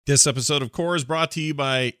This episode of Core is brought to you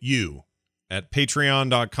by you at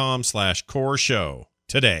patreon.com/core show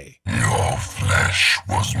today. Your flesh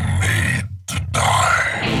was made to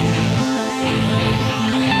die.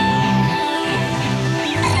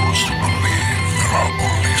 Those who believe there are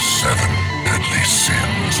only 7 deadly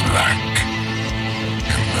sins lack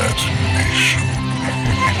imagination.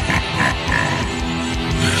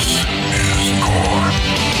 This is Core.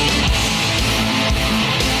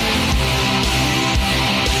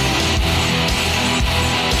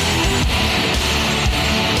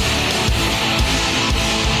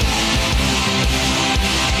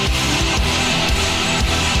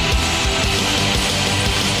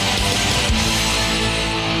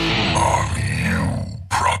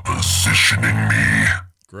 Propositioning me.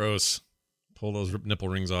 Gross. Pull those nipple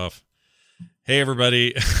rings off. Hey,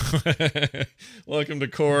 everybody. Welcome to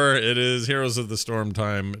Core. It is Heroes of the Storm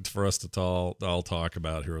time. It's for us to all talk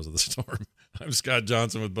about Heroes of the Storm. I'm Scott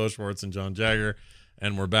Johnson with Bo Schwartz and John Jagger,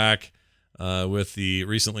 and we're back with the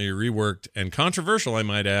recently reworked and controversial, I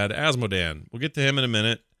might add, Asmodan. We'll get to him in a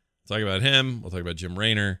minute. We'll talk about him. We'll talk about Jim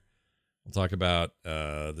Raynor. We'll talk about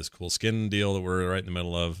this cool skin deal that we're right in the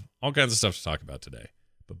middle of. All kinds of stuff to talk about today.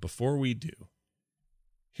 But before we do,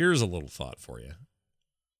 here's a little thought for you.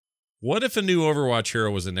 What if a new Overwatch hero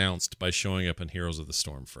was announced by showing up in Heroes of the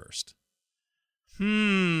Storm first?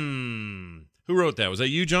 Who wrote that? Was that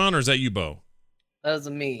you, John, or is that you, Bo? That was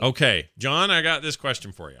me. Okay. John, I got this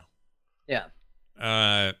question for you. Yeah.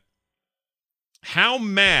 How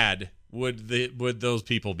mad would those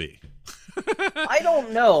people be? I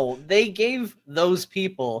don't know. They gave those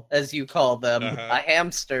people, as you call them, a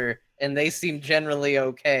hamster, and they seem generally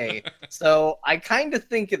okay. So I kind of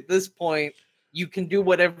think at this point, you can do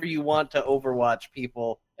whatever you want to Overwatch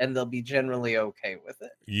people, and they'll be generally okay with it.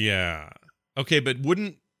 Yeah. Okay, but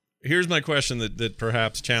here's my question that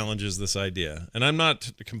perhaps challenges this idea. And I'm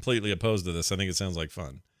not completely opposed to this. I think it sounds like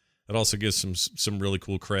fun. It also gives some really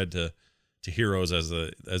cool cred to Heroes as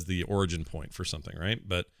the origin point for something, right?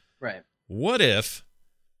 But right. What if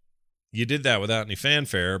you did that without any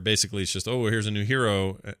fanfare? Basically, it's just, oh, here's a new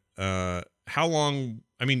hero. How long?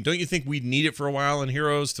 I mean, don't you think we'd need it for a while in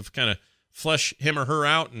Heroes to kind of flesh him or her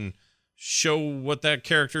out and show what that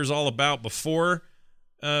character is all about before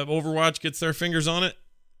Overwatch gets their fingers on it?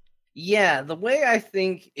 Yeah, the way I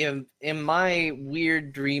think in my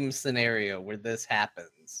weird dream scenario where this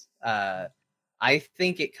happens, I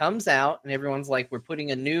think it comes out and everyone's like, we're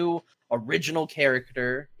putting a new original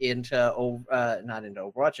character into not into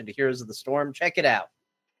Overwatch, into Heroes of the Storm. Check it out.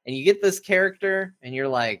 And you get this character and you're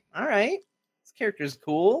like, all right, this character's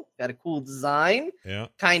cool. Got a cool design. Yeah.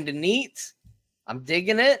 Kind of neat. I'm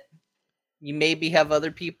digging it. You maybe have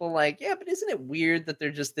other people like, yeah, but isn't it weird that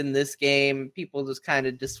they're just in this game? People just kind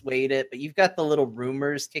of dissuade it. But you've got the little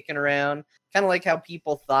rumors kicking around. Kind of like how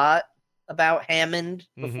people thought about Hammond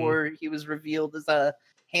before he was revealed as a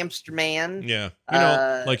hamster man. Yeah.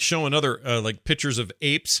 Like showing other like pictures of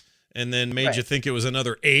apes and then made you think it was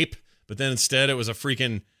another ape, but then instead it was a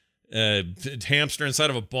freaking hamster inside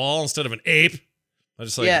of a ball instead of an ape. I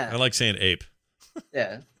like saying ape.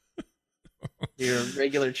 Yeah. You're a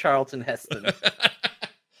regular Charlton Heston.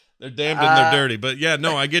 They're damned and they're dirty. But yeah,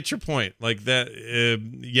 no, I get your point. Like that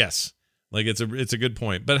yes. Like it's a good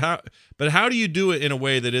point. But how do you do it in a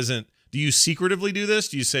way that isn't, do you secretively do this?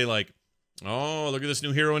 Do you say like, oh, look at this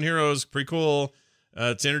new hero in Heroes. Pretty cool.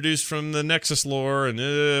 It's introduced from the Nexus lore and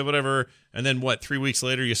whatever. And then 3 weeks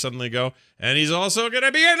later, you suddenly go, and he's also going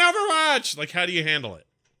to be in Overwatch. Like, how do you handle it?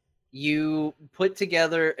 You put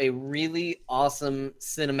together a really awesome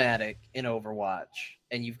cinematic in Overwatch.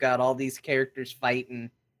 And you've got all these characters fighting.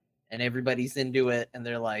 And everybody's into it. And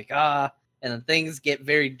they're like, And then things get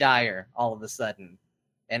very dire all of a sudden.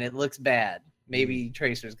 And it looks bad. Maybe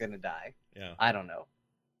Tracer's going to die. Yeah. I don't know.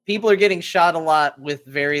 People are getting shot a lot with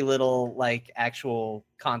very little like actual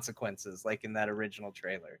consequences, like in that original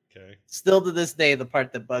trailer. Okay. Still to this day, the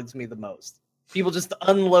part that bugs me the most. People just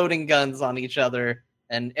unloading guns on each other,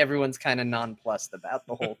 and everyone's kind of nonplussed about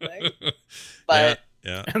the whole thing. But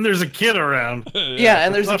yeah. And there's a kid around. Yeah,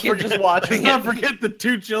 and there's a kid just watching. Let's not forget the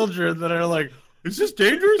 2 children that are like, is this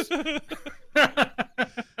dangerous?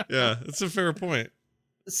 Yeah, it's a fair point.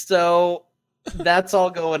 So that's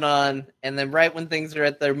all going on, and then right when things are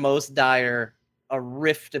at their most dire, a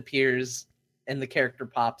rift appears and the character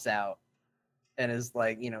pops out and is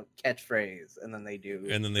like, catchphrase, and then they do.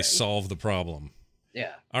 And then they solve the problem.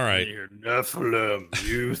 Yeah. All right. You're Nephilim.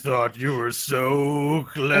 You thought you were so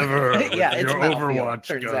clever. Yeah, with it's your Malthael,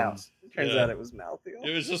 Overwatch guns. Turns out it was Malthael.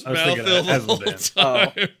 It was just I was thinking Malthael the of whole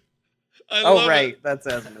Hazelden. time. Oh, right. That's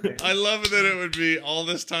Asmodee. I love that it would be all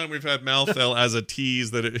this time we've had Malthael as a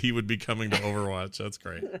tease that he would be coming to Overwatch. That's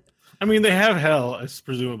great. I mean, they have hell as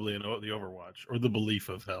presumably in the Overwatch, or the belief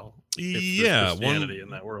of hell. If there's Christianity in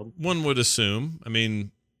that world. One would assume. I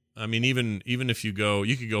mean, even if you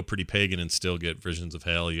could go pretty pagan and still get visions of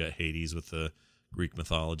hell. You got Hades with the Greek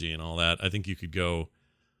mythology and all that. I think you could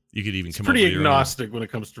even It's come pretty up with your own. agnostic when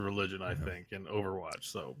it comes to religion, I think, in Overwatch.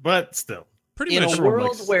 So, but still, Pretty In much. a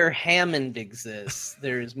world where Hammond exists,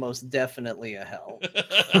 there is most definitely a hell.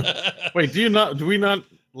 wait, do we not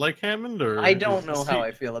like Hammond? Or I don't know is how he-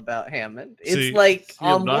 I feel about Hammond. See, It's like, is he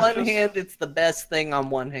on one obnoxious? hand, it's the best thing. On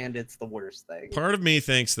one hand, it's the worst thing. Part of me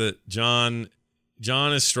thinks that John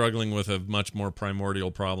is struggling with a much more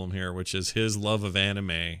primordial problem here, which is his love of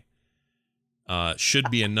anime should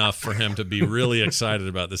be enough for him to be really excited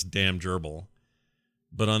about this damn gerbil.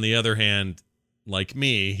 But on the other hand, like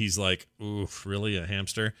me, he's like, oof, really, a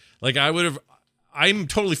hamster? Like, I'm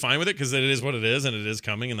totally fine with it because it is what it is, and it is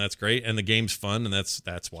coming, and that's great, and the game's fun, and that's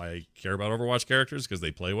why I care about Overwatch characters, because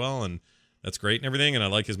they play well, and that's great and everything, and I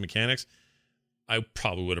like his mechanics. I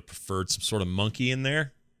probably would have preferred some sort of monkey in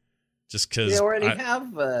there, just because They already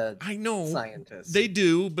have I know scientists. they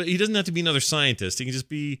do, but he doesn't have to be another scientist. He can just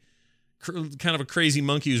be kind of a crazy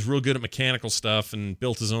monkey who's real good at mechanical stuff and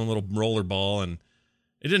built his own little roller ball, and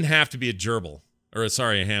it didn't have to be a gerbil. Or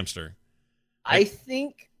a hamster. I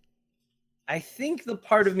think the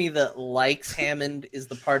part of me that likes Hammond is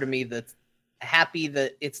the part of me that's happy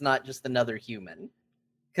that it's not just another human.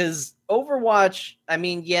 Because Overwatch, I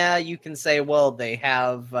mean, yeah, you can say, well, they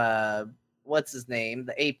have what's his name,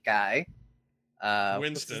 the ape guy. What's his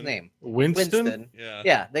Winston. name? Winston? Yeah.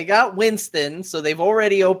 Yeah, they got Winston, so they've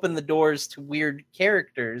already opened the doors to weird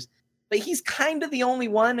characters. But he's kind of the only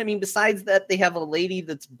one. I mean, besides that, they have a lady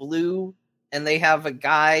that's blue. And they have a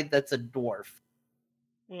guy that's a dwarf,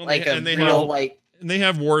 Well, like they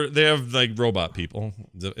have like robot people.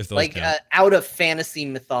 If those like count. out of fantasy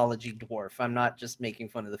mythology dwarf. I'm not just making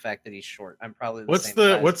fun of the fact that he's short. I'm probably What's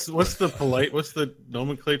the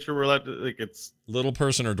nomenclature we're allowed to, like, it's Little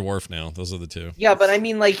person or dwarf now. Those are the two. Yeah, but I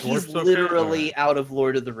mean, like, he's Dwarf's okay, literally out of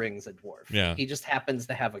Lord of the Rings a dwarf. Yeah. He just happens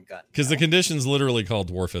to have a gun. Because the condition's literally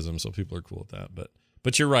called dwarfism, so people are cool with that.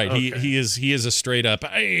 But you're right. Okay. He is a straight up,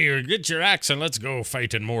 hey, get your axe and let's go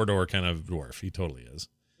fight in Mordor kind of dwarf. He totally is.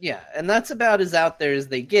 Yeah, and that's about as out there as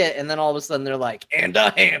they get. And then all of a sudden they're like, and a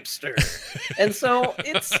hamster. And so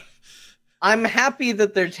I'm happy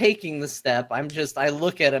that they're taking the step. I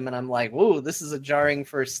look at him and I'm like, whoa, this is a jarring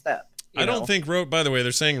first step. I don't think by the way,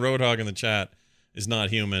 they're saying Roadhog in the chat is not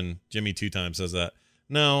human. Jimmy 2 times says that.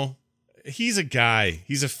 No, he's a guy.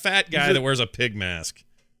 He's a fat guy that wears a pig mask.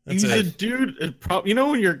 That's he's it. a dude. You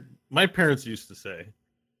know, my parents used to say,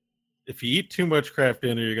 if you eat too much Kraft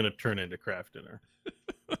Dinner, you're going to turn into Kraft Dinner.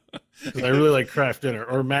 'Cause I really like Kraft Dinner,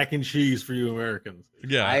 or mac and cheese for you Americans.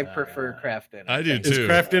 Yeah, I prefer Kraft Dinner. I do Is too.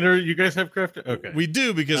 Kraft Dinner? You guys have Kraft Dinner? Okay. We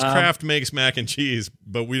do because Kraft makes mac and cheese,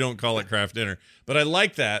 but we don't call it Kraft Dinner. But I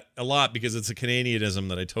like that a lot because it's a Canadianism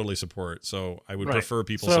that I totally support. So I would Right. prefer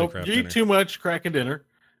people so say Kraft you Dinner. eat too much crack and dinner,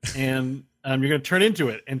 and you're going to turn into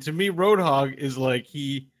it. And to me, Roadhog is like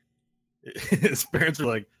his parents are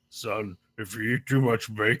like, Son, if you eat too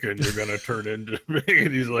much bacon, you're gonna turn into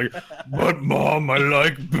bacon. He's like, but Mom, I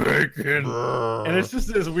like bacon. and it's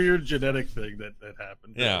just this weird genetic thing that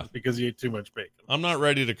happened. Yeah. Because he ate too much bacon. I'm not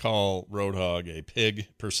ready to call Roadhog a pig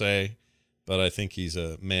per se, but I think he's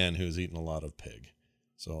a man who's eaten a lot of pig.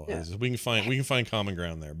 So Yeah. we can find common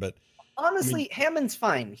ground there. But Honestly, Hammond's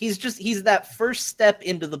fine. He's that first step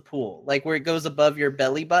into the pool, like where it goes above your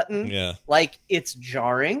belly button. yeah, Like, it's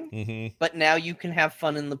jarring, hmm but now you can have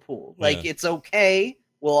fun in the pool. Like, it's okay.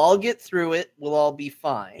 We'll all get through it. We'll all be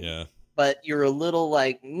fine. yeah. But you're a little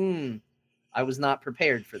like, I was not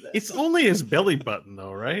prepared for this. It's only his belly button,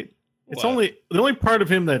 though, right? It's What? only the only part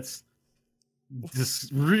of him that's just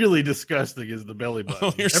really disgusting is the belly button.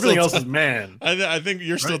 Oh, you're Everything still else is man. I think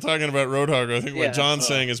you're still Right. talking about Roadhog. I think Yeah. what John's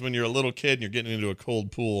saying is when you're a little kid and you're getting into a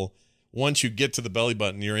cold pool, once you get to the belly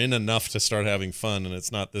button, you're in enough to start having fun, and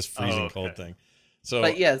it's not this freezing okay. cold thing. So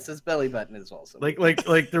But yes, his belly button is also.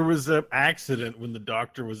 Like there was an accident when the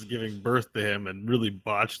doctor was giving birth to him and really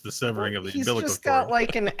botched the severing of the He's umbilical just cord. got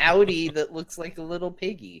like an Audi that looks like a little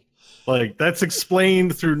piggy. Like that's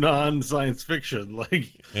explained through non-science fiction.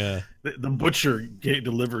 Like yeah, the butcher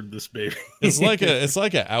delivered this baby. it's like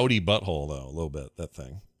a Audi butthole though, a little bit. That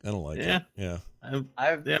thing, I don't like Yeah. it. Yeah,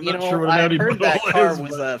 I've Yeah, I'm you not know sure what an I Audi heard that butthole car is,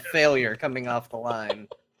 was but- a failure coming off the line.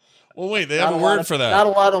 Well, wait, they Not have a lot word of- for that. Not a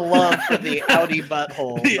lot of love for the Audi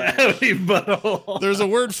butthole. The but- Audi butthole. There's a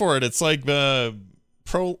word for it. It's like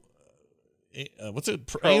pro. what's it?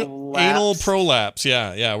 Prolapse. Anal prolapse.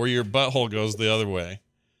 Yeah, where your butthole goes the other way.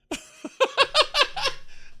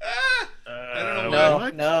 I don't know.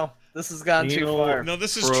 No, this has gone too far. No,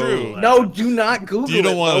 this is true. No, do not Google it. You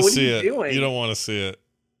don't want to What see are it. you doing? You don't want to see it.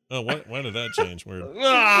 Oh, why did that change? Weird.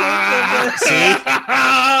 See?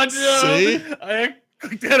 See? I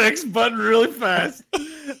clicked that X button really fast.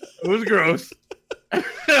 It was gross.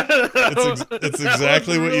 It's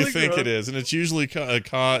exactly what you think it is, and it's usually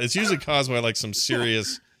it's usually caused by like some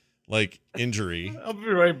serious like injury. I'll be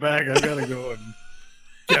right back. I gotta go and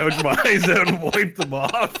gouge my eyes out and wipe them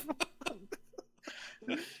off.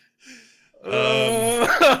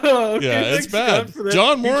 Okay, Yeah, it's thanks, bad. Scott, for that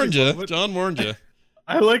John warned feature you. moment. John warned you.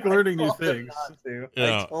 I like learning new I told him things. not to.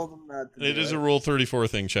 Yeah. I told him not to. It do is a Rule 34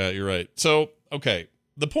 thing, chat. You're right. So, okay.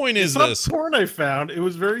 The point is It's not this. porn I found. It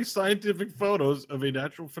was very scientific photos of a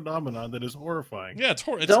natural phenomenon that is horrifying. Yeah, it's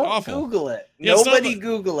it's Don't awful. Google it. Yeah, it's not Nobody the-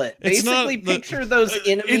 Google it. it's not Basically, the- picture those It's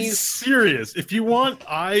enemies. serious. If you want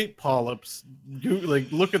eye polyps,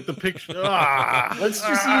 look at the picture. Let's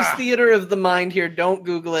just use theater of the mind here. Don't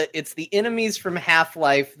Google it. It's the enemies from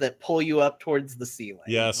Half-Life that pull you up towards the ceiling.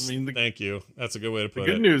 Yes. I mean, thank you. That's a good way to The put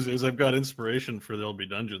good it. news is I've got inspiration for There'll Be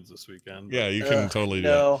Dungeons this weekend. Yeah, you can Ugh, totally do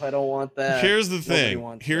that. No, I don't want that. Here's the Nobody thing.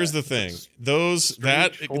 wants Here's that. the thing. It's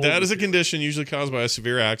That strange that is a hold. condition usually caused by a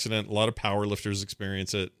severe accident. A lot of power lifters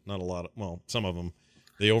experience it. Not a lot of, well, some of them.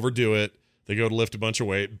 They overdo it. They go to lift a bunch of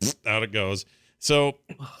weight. Out it goes. So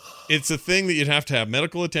it's a thing that you'd have to have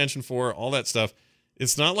medical attention for, all that stuff.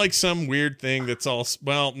 It's not like some weird thing that's all,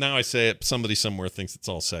 well, now I say it, somebody somewhere thinks it's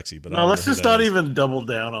all sexy, but I No, don't let's know who just that not is. even double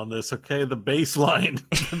down on this, okay? The baseline.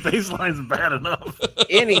 The baseline's bad enough.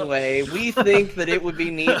 Anyway, we think that it would be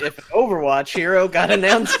neat if an Overwatch hero got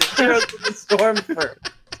announced at Heroes of the Storm first.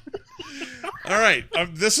 All right,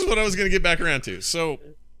 this is what I was going to get back around to. So,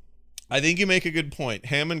 I think you make a good point.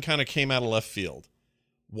 Hammond kind of came out of left field.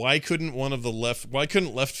 Why couldn't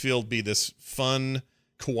left field be this fun,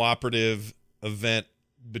 cooperative event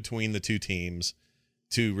between the two teams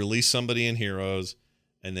to release somebody in Heroes,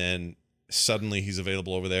 and then suddenly he's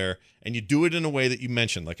available over there, and you do it in a way that you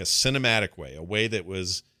mentioned, like a cinematic way, a way that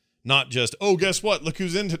was not just, oh, guess what? Look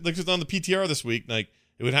who's on the PTR this week. Like,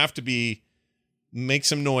 it would have to be, make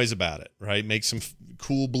some noise about it, right? Make some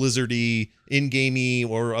cool Blizzardy, in-gamey,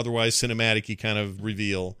 or otherwise cinematic-y kind of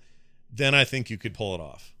reveal. Then I think you could pull it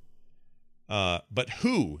off. But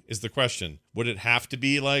who is the question? Would it have to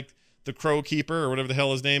be like the Crow Keeper or whatever the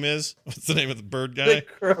hell his name is? What's the name of the bird guy? The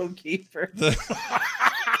Crow Keeper.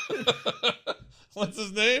 What's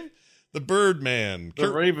his name? The Birdman.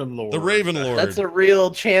 The Raven Lord. The Raven Lord. That's a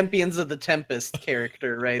real Champions of the Tempest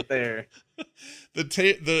character right there.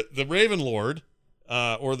 The Raven Lord,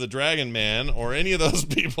 or the Dragon Man, or any of those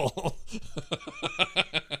people.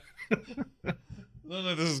 None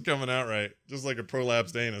of this is coming out right. Just like a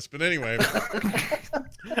prolapsed anus. But anyway.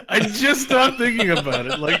 I just stopped thinking about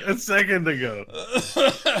it like a second ago.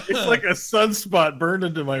 It's like a sunspot burned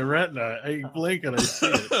into my retina. I blink and I see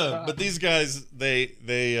it. But these guys, it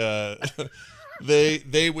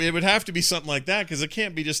would have to be something like that, because it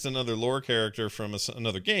can't be just another lore character from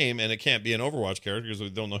another game, and it can't be an Overwatch character because we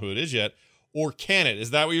don't know who it is yet. Or can it?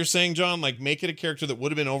 Is that what you're saying, John? Like, make it a character that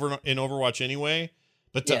would have been in Overwatch anyway,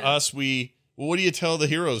 but to us, what do you tell the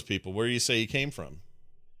Heroes people? Where do you say he came from?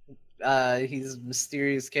 He's a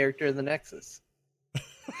mysterious character in the Nexus.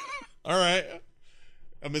 All right,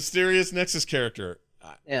 a mysterious Nexus character.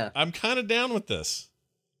 Yeah. I'm kind of down with this.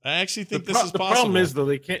 I actually think this is the possible. problem is, though,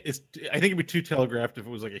 they can't. I think it'd be too telegraphed if it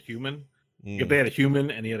was like a human. If they had a human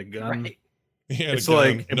and he had a gun, Right. He had a it's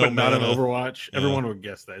gun, like, no but not an mana. Overwatch. Yeah. Everyone would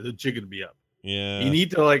guess that the jig would be up. Yeah, You need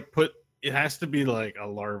to like put. It has to be like a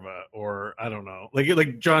larva, or I don't know,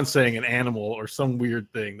 like John's saying, an animal or some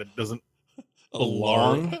weird thing that doesn't a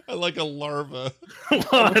belong. larva. I like a larva. I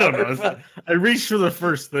don't know. I reached for the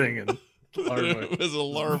first thing and larva. It was a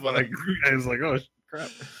larva. I was like, oh crap.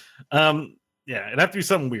 Yeah, it'd have to be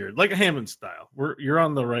something weird, like a Hammond style. You're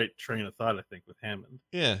on the right train of thought, I think, with Hammond.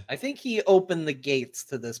 Yeah, I think he opened the gates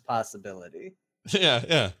to this possibility.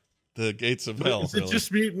 yeah. The gates of hell. Is it really.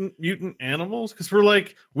 just mutant animals? Because we're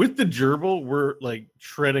like with the gerbil, we're like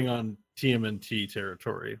treading on TMNT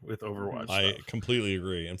territory with Overwatch. I stuff. completely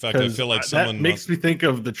agree. In fact, I 'Cause feel like that someone makes me think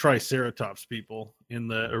of the Triceratops people in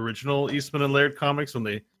the original Eastman and Laird comics when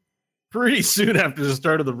they pretty soon after the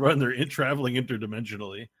start of the run they're traveling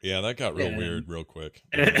interdimensionally. Yeah, that got real Yeah. weird real quick.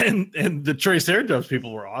 And the Triceratops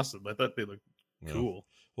people were awesome. I thought they looked Yeah. cool.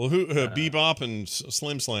 Well, who Bebop and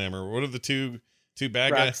Slim Slam, or what are the two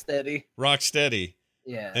bad guys? Rocksteady. Rocksteady.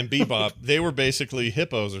 Yeah. and Bebop, they were basically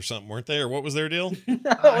hippos or something, weren't they? Or what was their deal?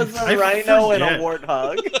 That was a I rhino and a forget.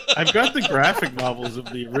 warthog. I've got the graphic novels of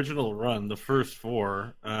the original run, the first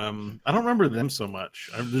 4. I don't remember them so much.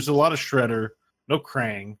 There's a lot of Shredder, no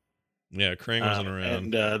Krang. Yeah, Krang wasn't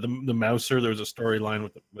around. And the Mouser, there was a storyline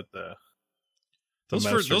with the Those Mouser guy,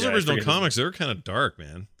 I original forget his comes, they were kind of dark,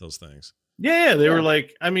 man. Those things. Yeah, they Yeah. were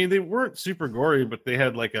like, I mean, they weren't super gory, but they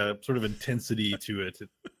had like a sort of intensity to it. It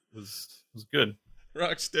was good.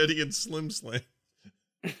 Rocksteady and Slim Slam.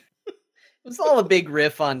 It was all a big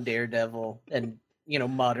riff on Daredevil and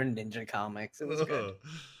modern ninja comics. It was good.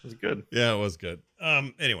 It was good. Yeah, it was good.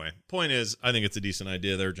 Anyway, point is, I think it's a decent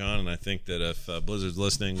idea there, John, and I think that if Blizzard's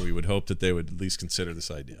listening, we would hope that they would at least consider this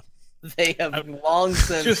idea. They have long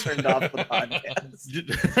since Just- turned off the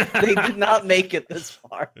podcast. They did not make it this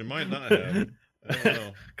far. It might not have. I don't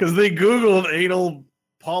know. Because they Googled anal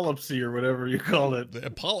polypsy or whatever you call it.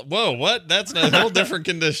 Whoa, what? That's a whole different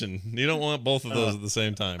condition. You don't want both of those at the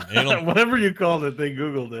same time. Anal Whatever you called it, they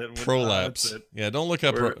Googled it. That's prolapse. it. Yeah, don't look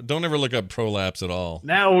up. Don't ever look up prolapse at all.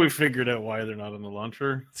 Now we figured out why they're not in the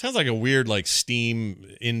launcher. Sounds like a weird like Steam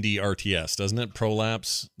indie RTS, doesn't it?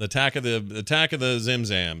 Prolapse. The attack of the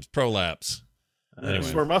Zimzams. Prolapse. Anyway.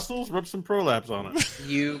 Sore muscles, rub some prolapse on it.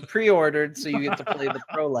 You pre-ordered, so you get to play the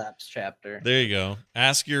prolapse chapter. There you go.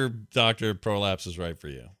 Ask your doctor if prolapse is right for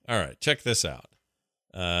you. All right, check this out.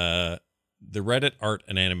 The Reddit art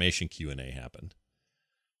and animation Q&A happened.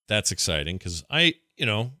 That's exciting because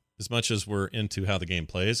as much as we're into how the game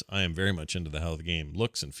plays, I am very much into how the game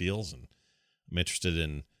looks and feels, and I'm interested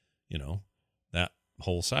in, that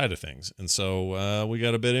whole side of things. And so we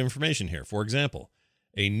got a bit of information here. For example,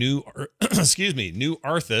 a new new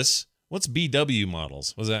Arthas. What's BW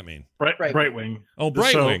models? What does that mean? Brightwing. Oh,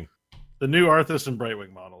 Brightwing. The new Arthas and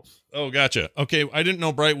Brightwing models. Oh, gotcha. Okay, I didn't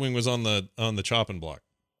know Brightwing was on the chopping block.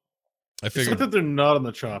 I It's not figured. that they're not on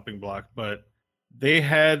the chopping block, but they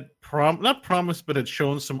had not promised, but had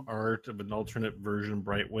shown some art of an alternate version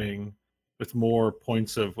Brightwing with more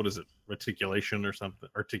points of reticulation or something.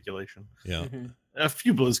 Articulation. Yeah. Mhm. A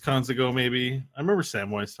few BlizzCons ago, maybe. I remember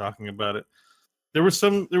Samwise talking about it. There's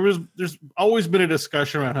always been a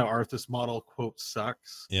discussion around how Arthas model quote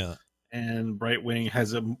sucks, Yeah. and Brightwing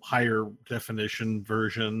has a higher definition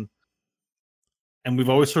version. And we've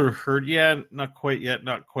always sort of heard, yeah, not quite yet.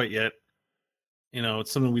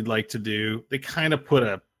 It's something we'd like to do. They kind of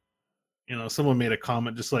put someone made a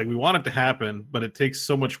comment just like, we want it to happen, but it takes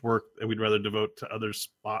so much work that we'd rather devote to other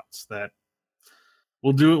spots that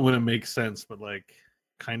we'll do it when it makes sense, but like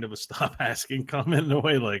kind of a stop asking comment in a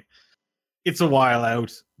way, like, it's a while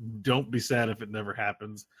out. Don't be sad if it never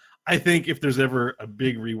happens. I think if there's ever a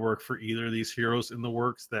big rework for either of these heroes in the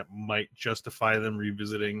works, that might justify them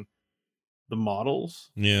revisiting the models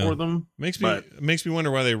for them. Makes me wonder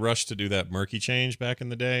why they rushed to do that murky change back in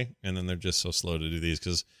the day, and then they're just so slow to do these.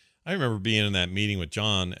 Because I remember being in that meeting with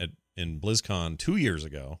John in BlizzCon 2 years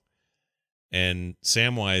ago, and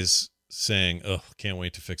Samwise saying, "Oh, can't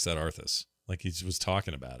wait to fix that Arthas." Like he was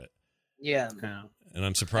talking about it. Yeah. And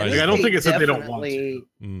I'm surprised. I don't think it's that they don't want to.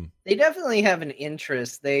 They definitely have an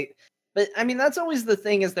interest. But I mean, that's always the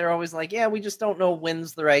thing, is they're always like, yeah, we just don't know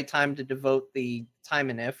when's the right time to devote the time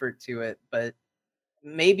and effort to it. But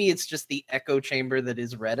maybe it's just the echo chamber that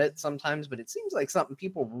is Reddit sometimes, but it seems like something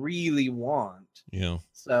people really want. Yeah.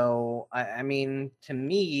 So, I mean, to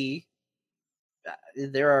me,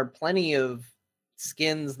 there are plenty of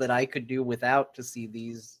skins that I could do without to see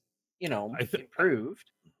these, improved.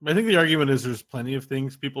 I think the argument is there's plenty of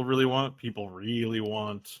things people really want. People really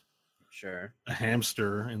want Sure. a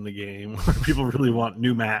hamster in the game. People really want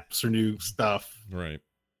new maps or new stuff. Right.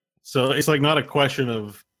 So it's like not a question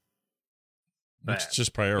of It's that.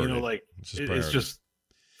 just priority. It's just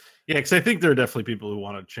because I think there are definitely people who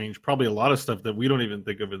want to change probably a lot of stuff that we don't even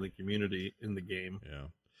think of in the community in the game. Yeah.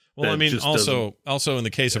 Well, that I mean, just also in the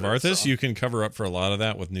case of get it Arthas, soft. you can cover up for a lot of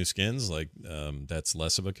that with new skins. Like that's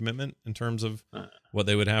less of a commitment in terms of what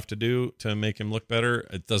they would have to do to make him look better.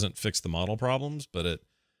 It doesn't fix the model problems, but it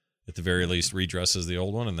at the very least redresses the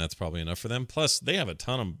old one, and that's probably enough for them. Plus, they have a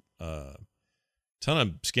ton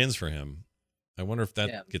of skins for him. I wonder if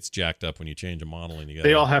that gets jacked up when you change a model and you got.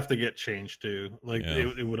 They all have to get changed too. Like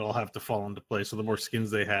Yeah. it would all have to fall into place. So the more skins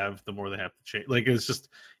they have, the more they have to change. Like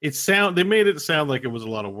they made it sound like it was a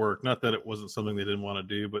lot of work. Not that it wasn't something they didn't want to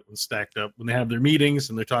do, but when stacked up, when they have their meetings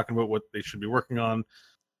and they're talking about what they should be working on,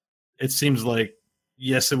 it seems like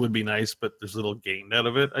yes, it would be nice, but there's little gain out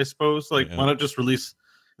of it, I suppose. Like why not just release,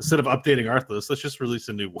 instead of updating Arthas, let's just release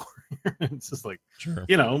a new warrior. It's just like, sure.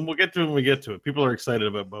 We'll get to it when we get to it. People are excited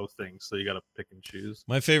about both things, so you got to pick and choose.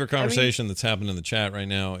 My favorite conversation that's happened in the chat right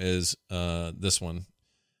now is this one.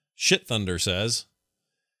 Shit Thunder says,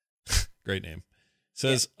 Great name.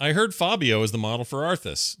 Says, I heard Fabio is the model for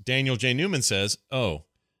Arthas. Daniel J. Newman says, oh.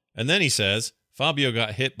 And then he says, Fabio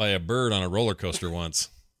got hit by a bird on a roller coaster once.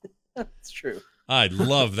 That's true. I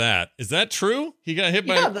love that. Is that true? He got hit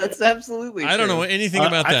by Yeah, that's absolutely I don't know anything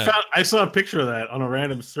about that. I saw a picture of that on a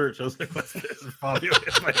random search. I was like, what's this? Fabio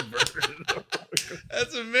hit by a bird.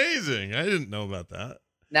 That's amazing. I didn't know about that.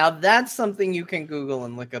 Now that's something you can Google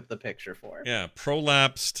and look up the picture for. Yeah,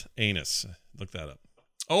 prolapsed anus. Look that up.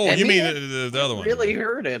 Oh, And you he mean the other one. Really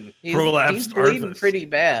hurt him. He's Prolapsed bleeding Arthas. pretty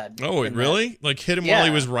bad. Oh, in that. really? Like hit him while he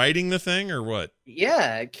Yeah. was riding the thing or what?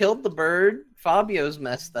 Yeah, it killed the bird. Fabio's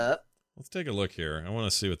messed up. Let's take a look here. I want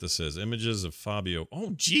to see what this is. Images of Fabio.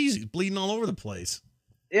 Oh, geez, he's bleeding all over the place.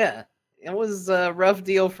 Yeah, it was a rough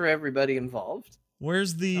deal for everybody involved.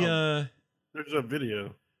 Where's the There's a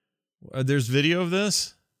video. there's video of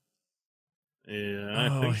this? Yeah,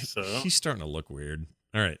 I think so. He's starting to look weird.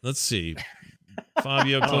 All right, let's see.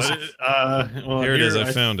 Fabio Oh, close. well, Here it is.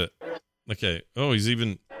 I found it. Okay. Oh, he's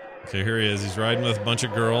even. Okay, here he is. He's riding with a bunch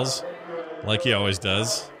of girls, like he always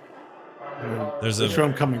does. There's Let's a. show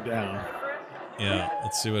him coming down. Yeah.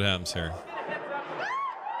 Let's see what happens here.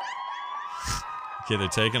 Okay, they're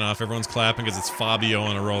taking off. Everyone's clapping because it's Fabio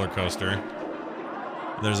on a roller coaster.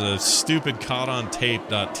 There's a stupid caught on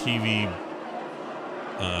tape.tv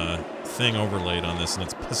thing overlaid on this, and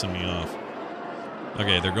it's pissing me off.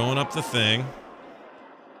 Okay, they're going up the thing.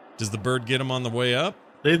 Does the bird get him on the way up?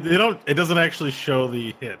 They don't. It doesn't actually show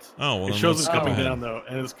the hit. Oh, well, It then shows let's it skip coming ahead. down though,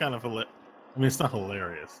 and it's kind of I mean, it's not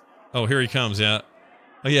hilarious. Oh, here he comes. Yeah.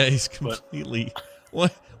 Oh, yeah. He's But- completely.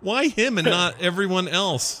 What? Why him and not everyone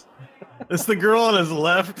else? It's the girl on his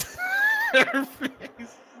left. Her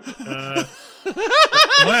face.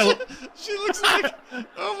 Well, She looks like.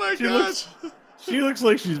 Oh my she gosh. she looks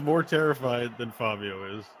like she's more terrified than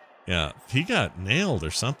Fabio is. Yeah, he got nailed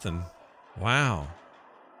or something. Wow.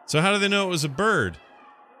 So how do they know it was a bird?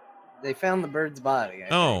 They found the bird's body. I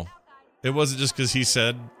think. Oh, it wasn't just because he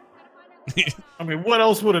said. I mean, what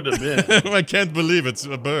else would it have been? I can't believe it's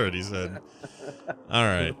a bird, he said. All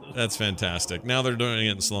right, that's fantastic. Now they're doing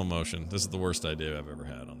it in slow motion. This is the worst idea I've ever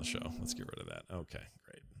had on the show. Let's get rid of that. Okay,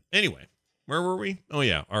 great. Anyway, where were we? Oh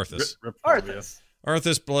yeah, Arthas. Rip Fabio. Arthas.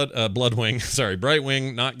 Arthas Bloodwing, sorry,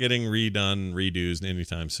 Brightwing not getting redos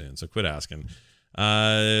anytime soon. So quit asking.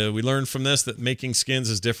 We learned from this that making skins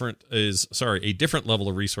is a different level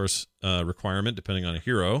of resource requirement depending on a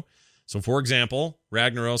hero. So, for example,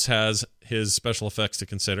 Ragnaros has his special effects to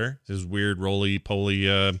consider. His weird roly-poly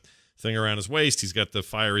thing around his waist. He's got the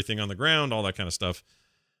fiery thing on the ground, all that kind of stuff.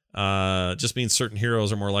 Just means certain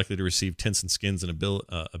heroes are more likely to receive tints and skins and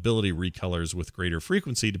ability recolors with greater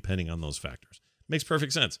frequency depending on those factors. Makes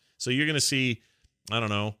perfect sense. So you're going to see, I don't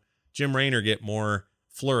know, Jim Raynor get more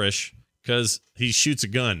flourish because he shoots a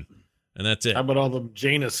gun, and that's it. How about all the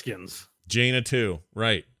Jaina skins? Jaina too,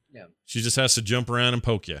 right. Yeah. She just has to jump around and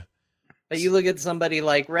poke you. But you look at somebody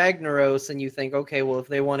like Ragnaros and you think, okay, well, if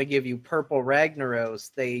they want to give you purple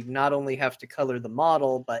Ragnaros, they not only have to color the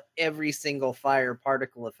model, but every single fire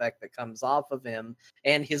particle effect that comes off of him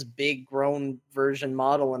and his big grown version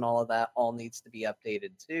model and all of that all needs to be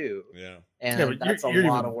updated too. Yeah. And Yeah, but that's you're a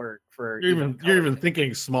lot even- of work for You're even coloring.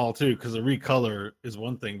 thinking small too, because a recolor is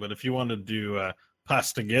one thing, but if you want to do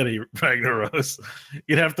Pastaghetti Ragnaros,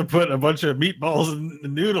 you'd have to put a bunch of meatballs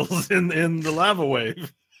and noodles in the lava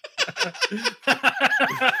wave.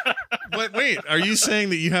 Wait, are you saying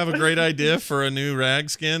that you have a great idea for a new rag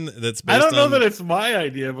skin that's based I don't know on... that it's my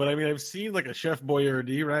idea, but I mean, I've seen like a Chef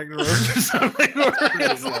Boyardee Ragnaros or something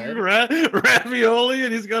where it's like ravioli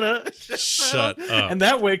and he's gonna Shut up. And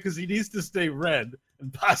that way, because he needs to stay red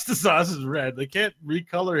and pasta sauce is red, they can't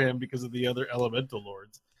recolor him because of the other elemental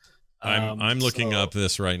lords. I'm looking so- up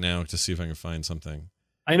this right now to see if I can find something.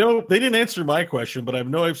 I know they didn't answer my question, but I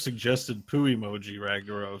know I've suggested poo emoji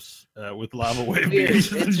Ragnaros with lava wave Weird. beams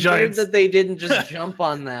It's and weird giant, that they didn't just jump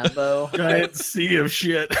on that, though. giant sea of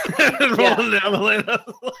shit rolling down the lane.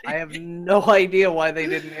 I have no idea why they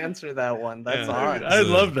didn't answer that one. That's Yeah. odd. I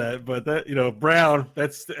love that, but that Brown,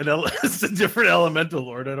 that's that's a different elemental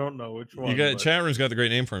lord. I don't know which one. You got but- chat room's got the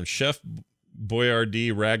great name for him, Chef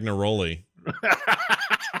Boyardee Ragnaroli.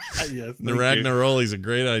 Yes, The Ragnaroli's a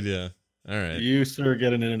great idea. All right, You sir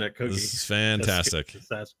get an internet cookie. this is fantastic.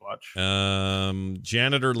 That's Sasquatch.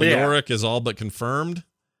 Janitor But yeah. Leoric is all but confirmed.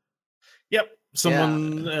 Yep.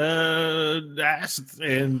 Someone asked,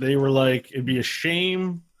 and they were like, "It'd be a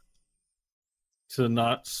shame to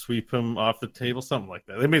not sweep him off the table," something like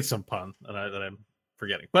that. They made some pun that I'm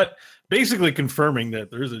forgetting, but basically confirming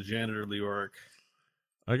that there's a Janitor Leoric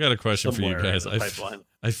I got a question for you somewhere guys. in the pipeline.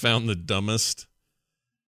 I found the dumbest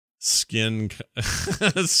skin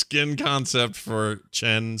skin concept for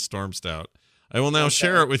Chen Storm Stout. I will now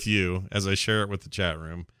share it with you as I share it with the chat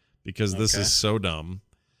room because this is so dumb.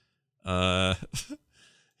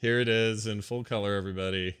 Here it is in full color,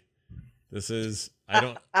 everybody. This is I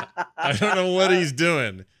don't know what he's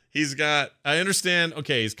doing. He's got, I understand,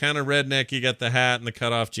 okay, he's kind of redneck. He got the hat and the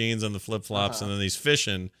cutoff jeans and the flip-flops, and then he's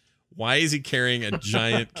fishing. Why is he carrying a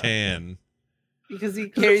giant can? Because he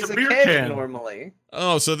carries a can normally.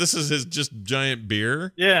 Oh, so this is his just giant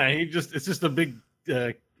beer? Yeah, it's just a big,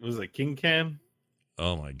 what was it, King can?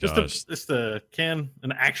 Oh my gosh. Just a can,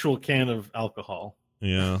 an actual can of alcohol.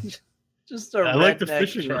 Yeah. Just a I like the redneck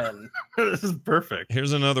fishing can. rod. This is perfect.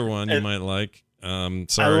 Here's another one you might like. I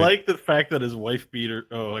Sorry. like the fact that his wife beat her.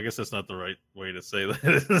 Oh, I guess that's not the right way to say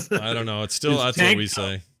that. I don't know. It's still, His that's what tank we top.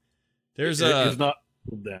 say. There's It's not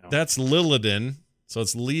down. that's Lillidan. So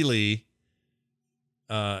it's Lily.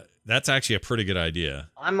 That's actually a pretty good idea.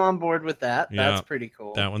 I'm on board with that. Yeah, That's pretty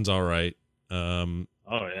cool. That one's all right. Oh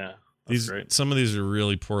yeah, that's great. Some of these are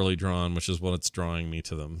really poorly drawn, which is what it's drawing me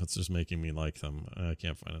to them. It's just making me like them. I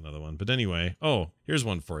can't find another one. But anyway, here's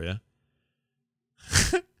one for you.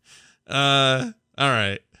 All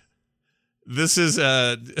right. This is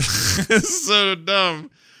so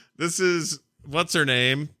dumb. This is what's her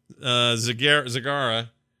name? Zagara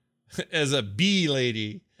as a bee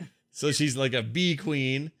lady. So she's like a bee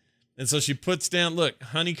queen. And so she puts down, look,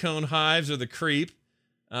 honeycomb hives are the creep.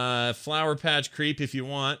 Flower patch creep if you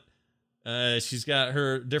want. She's got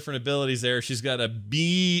her different abilities there. She's got a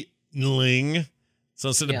beanling. So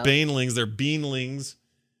instead of banelings, they're beanlings.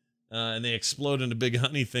 And they explode into big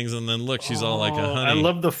honey things. And then look, she's all like a honey. I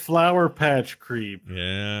love the flower patch creep.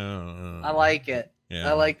 Yeah. I like it. Yeah.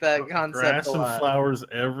 I like that concept Grass a and lot. flowers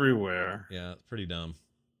everywhere. Yeah, it's pretty dumb.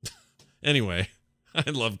 Anyway, I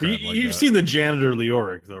love crap like You've that. seen the janitor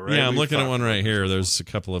Leoric, though, right? Yeah, I'm We've looking at talked one about right this here. before. There's a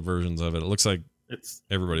couple of versions of it. It looks like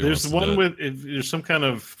everybody wants There's to one do it. with there's some kind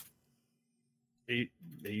of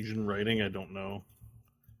Asian writing. I don't know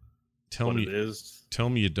what it is. Tell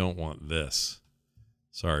me you don't want this.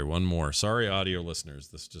 Sorry, one more. Sorry, audio listeners.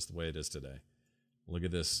 This is just the way it is today. Look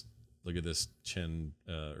at this. Look at this chin.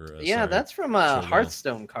 That's from a Shogun.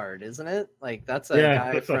 Hearthstone card, isn't it? Like that's a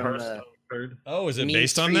guy that's a from Hearthstone the card. Oh, is it Mean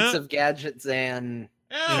based on Streets that? of Gadgets and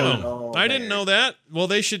Oh, I didn't know that. Well,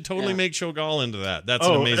 they should totally make Shogal into that. That's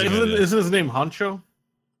an amazing idea. Isn't his name Honcho?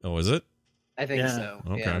 Oh, is it? I think Yeah. so.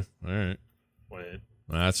 Okay. Yeah. All right. Wait,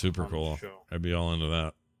 That's super cool. Honcho. I'd be all into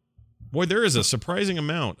that. Boy, there is a surprising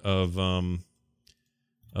amount of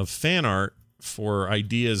fan art for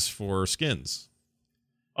ideas for skins.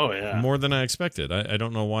 Oh yeah. More than I expected. I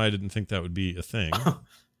don't know why I didn't think that would be a thing.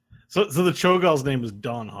 So the Cho'Gall's name is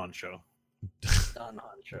Don Honcho. Don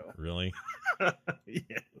Honcho. Really? Yeah.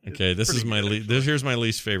 Okay, this is pretty my good, here's my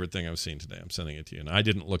least favorite thing I've seen today. I'm sending it to you. And I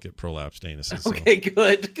didn't look at Prolapse Danuses. So Okay,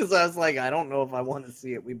 good. Because I was like, I don't know if I want to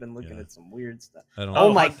see it. We've been looking Yeah. at some weird stuff. I don't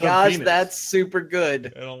Oh my Hot Tub gosh, Venus. that's super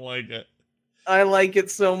good. I don't like it. I like it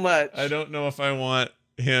so much. I don't know if I want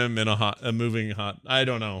him in a moving hot. I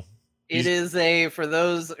don't know. It is for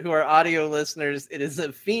those who are audio listeners, it is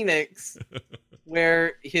a phoenix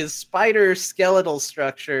where his spider skeletal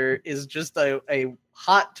structure is just a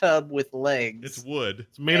hot tub with legs. It's wood.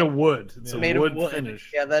 It's made of wood. It's Yeah. a made wood of wood.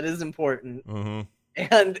 finish. Yeah, that is important. Uh-huh.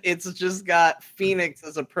 And it's just got Phoenix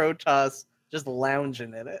as a Protoss just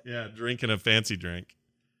lounging in it. Yeah, drinking a fancy drink.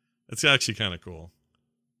 It's actually kind of cool.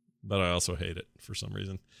 But I also hate it for some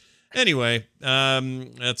reason. Anyway,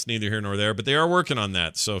 that's neither here nor there, but they are working on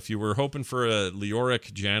that. So if you were hoping for a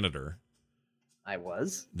Leoric janitor, I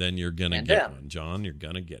was. then you're going to And get yeah. one, John. You're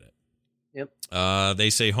going to get it. Yep. They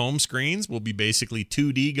say home screens will be basically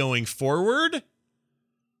 2D going forward.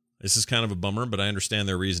 This is kind of a bummer, but I understand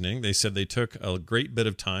their reasoning. They said they took a great bit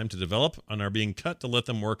of time to develop and are being cut to let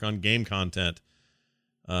them work on game content.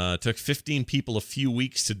 Took 15 people a few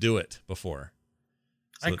weeks to do it before.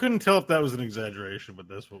 So I couldn't tell if that was an exaggeration, but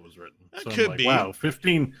that's what was written. That So I'm could like, be. Wow,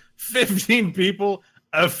 15 people,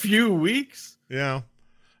 a few weeks? Yeah.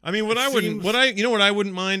 I mean, what It I wouldn't, seems- you know what I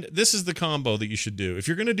wouldn't mind? This is the combo that you should do. If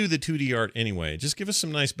you're going to do the 2D art anyway, just give us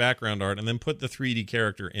some nice background art and then put the 3D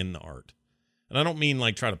character in the art. And I don't mean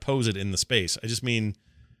like try to pose it in the space. I just mean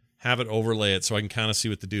have it overlay it so I can kind of see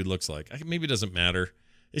what the dude looks like. Maybe it doesn't matter.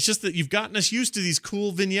 It's just that you've gotten us used to these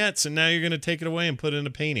cool vignettes and now you're going to take it away and put it in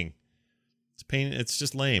a painting. It's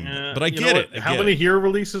just lame. But I You know get what? it. I How get many it. hero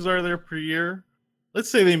releases are there per year? Let's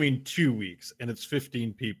say they mean 2 weeks and it's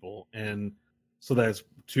 15 people. And so that's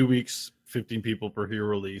 2 weeks, 15 people per hero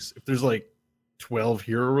release. If there's like 12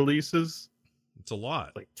 hero releases, It's a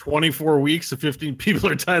lot. like 24 weeks of 15 people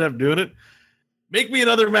are tied up doing it. Make me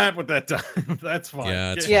another map with that time. That's fine.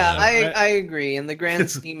 Yeah, it's Yeah, fine. I agree. In the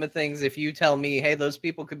grand scheme of things, if you tell me, hey, those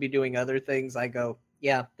people could be doing other things, I go,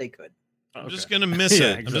 yeah, they could. I'm just gonna miss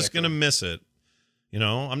Yeah, it. I'm just gonna miss it. You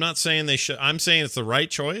know, I'm not saying they should. I'm saying it's the right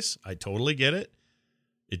choice. I totally get it.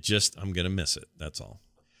 I'm gonna miss it. That's all.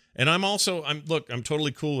 And I'm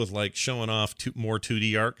totally cool with like showing off more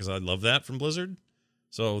 2D art because I love that from Blizzard.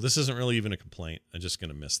 So this isn't really even a complaint. I'm just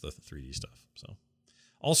gonna miss the 3D stuff. So,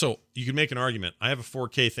 also, you can make an argument. I have a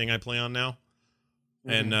 4K thing I play on now,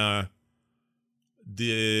 and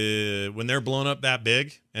when they're blown up that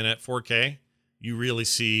big and at 4K, you really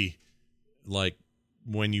see like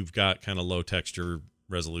when you've got kind of low texture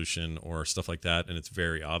resolution or stuff like that, and it's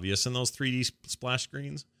very obvious in those 3D splash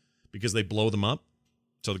screens because they blow them up.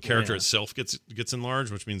 So the character itself gets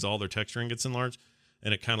enlarged, which means all their texturing gets enlarged,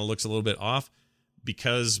 and it kind of looks a little bit off.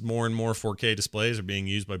 Because more and more 4K displays are being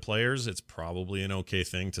used by players, it's probably an okay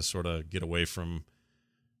thing to sort of get away from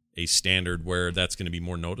a standard where that's going to be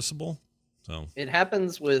more noticeable. So it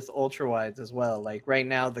happens with ultra wides as well. Like right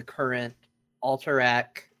now, the current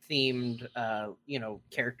Alterac themed,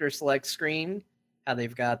 character select screen, how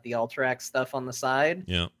they've got the Alterac stuff on the side.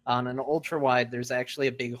 Yeah. On an ultra wide, there's actually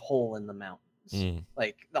a big hole in the mountains.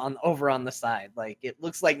 Like over on the side, like it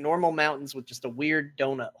looks like normal mountains with just a weird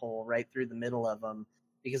donut hole right through the middle of them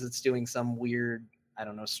because it's doing some weird, I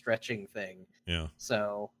don't know, stretching thing. Yeah.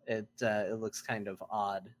 So it looks kind of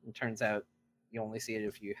odd. It turns out you only see it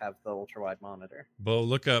if you have the ultra wide monitor. Bo,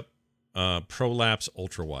 look up Prolapse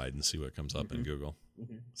Ultra Wide and see what comes up in Google.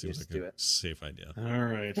 Seems like do a it. safe idea. All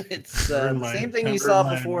right. It's the same thing you saw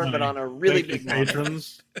before, but on a really big monitor.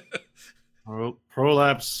 patrons.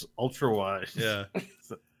 Prolapse Ultra Wide. Yeah.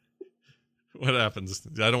 What happens?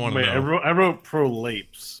 I don't want to Wait, know. I wrote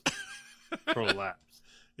prolapse. Prolapse.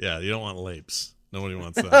 Yeah, you don't want lapes. Nobody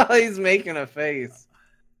wants that. He's making a face.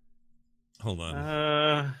 Hold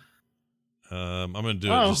on. I'm ggoing to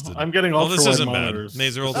do it just to... I'm getting ultra this wide isn't monitors. bad.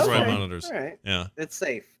 These are ultra wide Okay. monitors. All right. Yeah. It's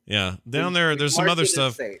safe. Yeah. Down there, there's some other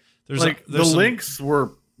stuff. There's Like there's the some... links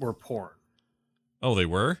were porn. Oh, they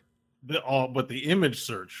were? But the image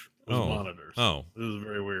search was monitors. Oh. This is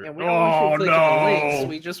very weird. Yeah, we don't want you clicking the links.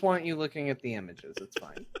 We just want you looking at the images. It's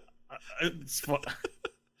fine. It's fun.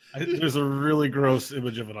 There's a really gross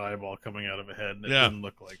image of an eyeball coming out of a head, and it doesn't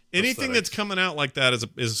look like anything that's coming out like that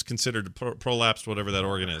is considered prolapsed, whatever that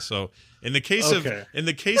organ is. So in the case of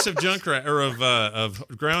Junkrat or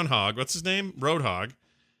of Groundhog, what's his name, Roadhog,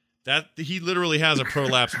 that he literally has a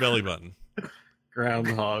prolapsed belly button.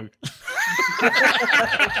 Groundhog.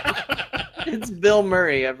 It's Bill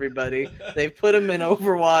Murray, everybody. They put him in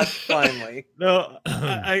Overwatch finally. No,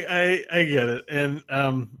 I get it, and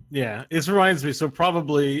it reminds me. So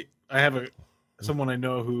probably I have someone I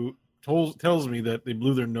know who tells me that they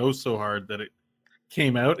blew their nose so hard that it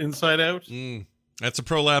came out inside out. That's a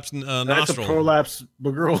prolapse nostril. That's a prolapse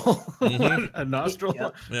booger hole. A nostril.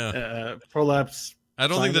 Yep. Yeah. Prolapse. I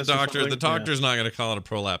don't think the sinus or doctor's not going to call it a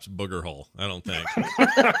prolapse booger hole. I don't think.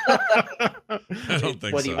 I don't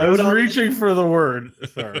think so. I was reaching for the word.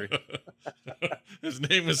 Sorry. His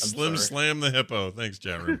name was Slim Slam the Hippo. Thanks,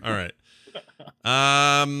 Javron. All right.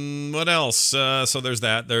 What else? So there's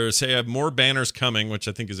that. There's more banners coming, which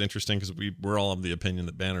I think is interesting because we're all of the opinion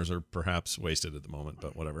that banners are perhaps wasted at the moment,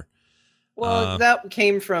 but whatever. Well, that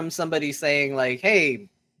came from somebody saying like, hey,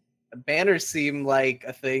 banners seem like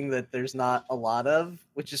a thing that there's not a lot of,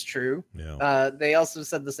 which is true. Yeah. They also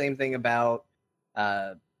said the same thing about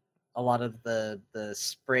a lot of the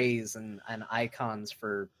sprays and icons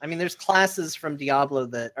for. I mean, there's classes from Diablo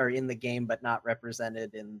that are in the game but not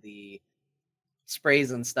represented in the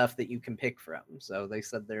sprays and stuff that you can pick from. So they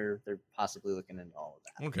said they're possibly looking into all of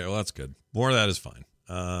that. Okay, well that's good. More of that is fine.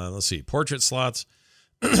 Let's see. Portrait slots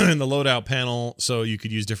in the loadout panel, so you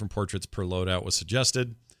could use different portraits per loadout was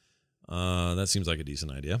suggested. That seems like a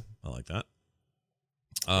decent idea. I like that.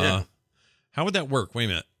 How would that work? Wait a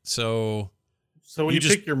minute. So when you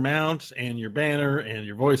pick your mount and your banner and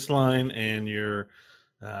your voice line and your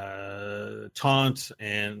taunt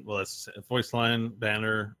and that's voice line,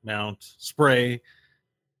 banner, mount, spray,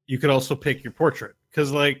 you could also pick your portrait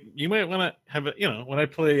because like you might want to have when I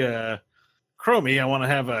play Chromie, I want to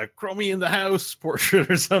have a Chromie in the house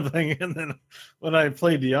portrait or something. And then when I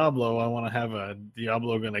play Diablo, I want to have a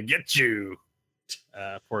Diablo gonna get you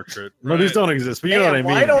portrait. Right. No, these don't exist, but you know what I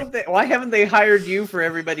mean. Why haven't they hired you for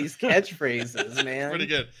everybody's catchphrases, man? Pretty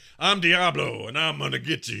good. I'm Diablo, and I'm gonna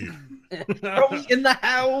get you. Chromie in the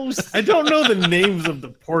house. I don't know the names of the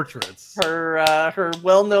portraits. Her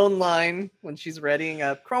well-known line when she's readying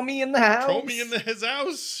up, Chromie in the house. Chromie in his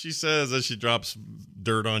house, she says as she drops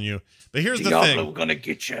dirt on you. But here's the Diablo thing. gonna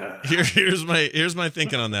get you. Here's my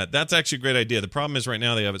thinking on that. That's actually a great idea. The problem is right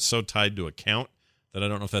now they have it so tied to account that I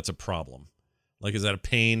don't know if that's a problem. Like, is that a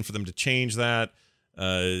pain for them to change that?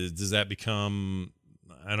 Does that become?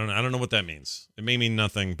 I don't know what that means. It may mean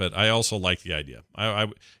nothing, but I also like the idea. I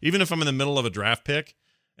even if I'm in the middle of a draft pick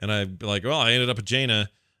and I'd be like, well, I ended up with Jaina,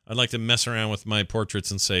 I'd like to mess around with my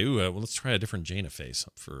portraits and say, ooh, well, let's try a different Jaina face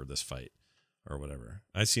for this fight or whatever.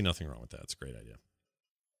 I see nothing wrong with that. It's a great idea.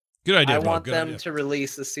 Good idea. I Rob. want Good them idea. to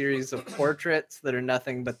release a series of portraits that are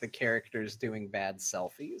nothing but the characters doing bad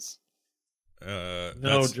selfies. No,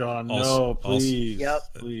 That's John. also- No, please. Yep.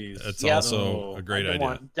 Please. It's Yep. also a great I idea.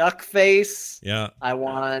 want duck face. Yeah. I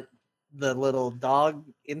want the little dog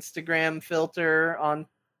Instagram filter on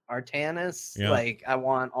Artanis. Yeah. Like, I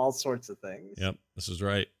want all sorts of things. Yep. This is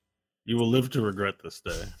right. You will live to regret this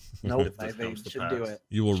day. Nope, If this they comes to should do pass. it.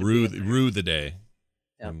 You will Should be rue in there. rue the day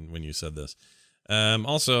Yep. when you said this.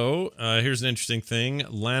 Also, here's an interesting thing.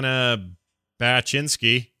 Lana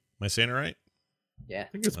Baczynski. Am I saying it right? Yeah. I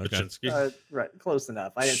think it's Okay. Baczynski. Right, close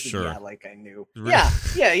enough. I didn't Sure. think, yeah, like I knew. Right.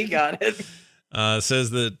 Yeah, you got it.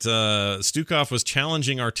 Says that Stukov was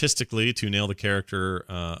challenging artistically to nail the character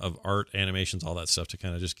of art, animations, all that stuff to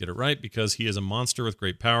kind of just get it right because he is a monster with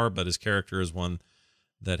great power, but his character is one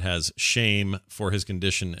that has shame for his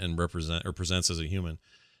condition and presents as a human.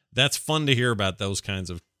 That's fun to hear about those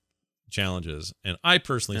kinds of challenges, and I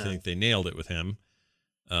personally think they nailed it with him.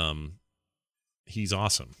 He's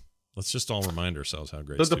awesome. Let's just all remind ourselves how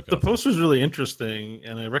great The Stukov is. poster's really interesting,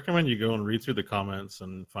 and I recommend you go and read through the comments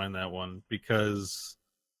and find that one because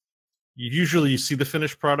you see the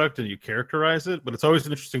finished product and you characterize it, but it's always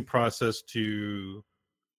an interesting process to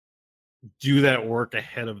do that work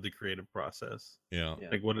ahead of the creative process. Yeah. Yeah.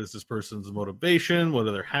 Like, what is this person's motivation? What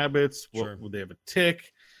are their habits? Sure. Would they have a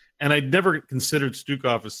tick? And I never considered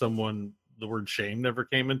Stukov as someone, the word shame never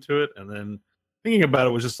came into it. And then thinking about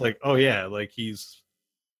it was just like, oh yeah, like he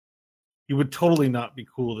would totally not be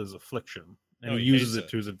cool with his affliction. And No, he he uses hates it it.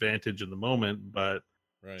 to his advantage in the moment, but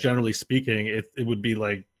Right. generally speaking, it would be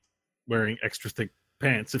like wearing extra thick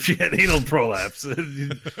pants if you had anal prolapse.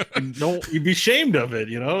 You'd be ashamed of it,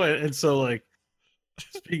 And so, like,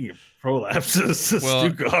 speaking of prolapses, Well,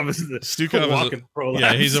 Stukov is Stukov is a- walking prolapse.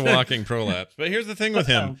 Yeah, he's a walking prolapse. But here's the thing with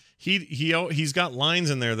him. He's got lines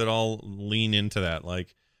in there that all lean into that.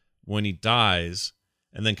 Like when he dies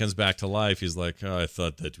and then comes back to life, he's like, oh, I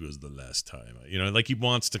thought that was the last time. Like he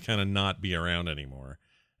wants to kind of not be around anymore.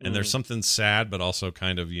 And there's something sad but also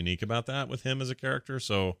kind of unique about that with him as a character.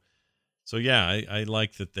 So yeah, I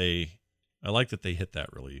like that they hit that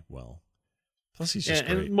really well. Plus he's just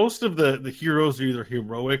great. And most of the heroes are either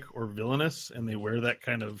heroic or villainous, and they wear that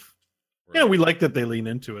kind of. Yeah, we like that they lean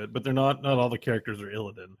into it, but they're not all the characters are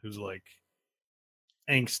Illidan, who's like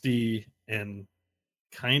angsty and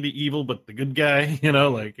kind of evil, but the good guy,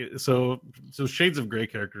 like so Shades of Grey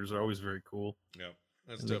characters are always very cool. Yeah,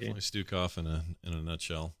 that's in the definitely Stukov in a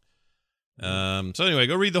nutshell. So anyway,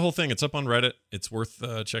 go read the whole thing. It's up on Reddit. It's worth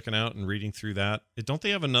checking out and reading through that. Don't they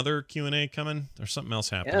have another Q&A coming? There's something else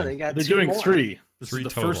happening. Yeah, they got They're two doing more. 3. This Three is the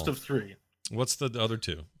total. first of 3. What's the other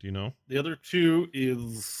two? Do you know? The other 2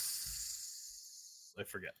 is I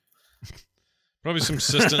forget. Probably some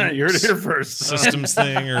system. You heard it here first. Systems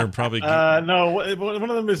thing, or probably. No, one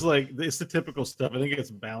of them is like it's the typical stuff. I think it's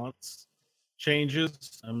balance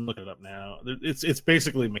changes. I'm looking it up now. It's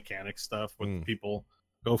basically mechanic stuff what people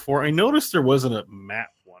go for. I noticed there wasn't a map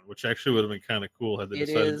one, which actually would have been kind of cool had they It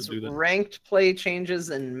decided is to do that. ranked play changes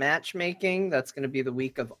and matchmaking. That's going to be the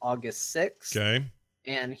week of August 6th. Okay.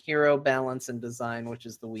 And hero balance and design, which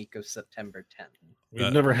is the week of September 10th.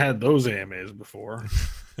 We've never had those AMAs before.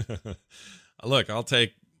 Look, I'll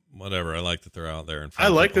take whatever. I like that they're out there. I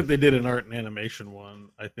like that they did an art and animation one.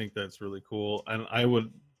 I think that's really cool. And I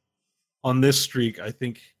would, on this streak, I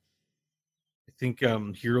think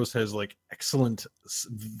Heroes has like excellent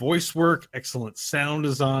voice work, excellent sound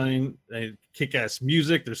design, kick-ass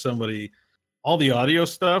music. There's all the audio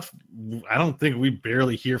stuff. I don't think we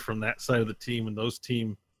barely hear from that side of the team, and those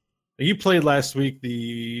team. You played last week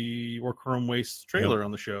the Warchrome Waste trailer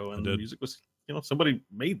on the show, and the music was, somebody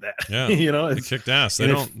made that. Yeah, it they kicked ass. They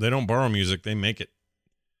don't borrow music; they make it.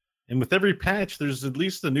 And with every patch, there's at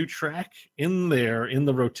least a new track in there in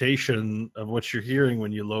the rotation of what you're hearing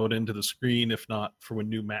when you load into the screen, if not for when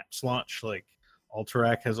new maps launch. Like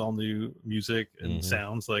Alterac has all new music and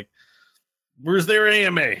sounds. Like, where's their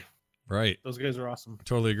AMA? Right. Those guys are awesome.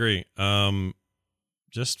 Totally agree.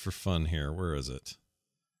 Just for fun here, where is it?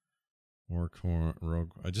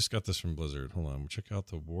 Rogue. I just got this from Blizzard. Hold on. Check out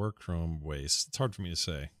the Warchrome Waste. It's hard for me to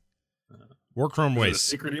say. Warchrome Waste.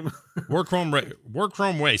 Secret email?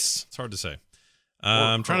 Warchrome Waste. It's hard to say.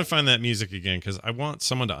 I'm trying to Chrome. find that music again because I want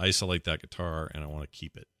someone to isolate that guitar and I want to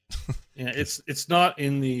keep it. Yeah, it's not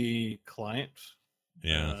in the client.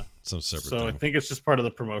 Yeah, some separate So I thing. think it's just part of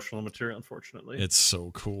the promotional material, unfortunately. It's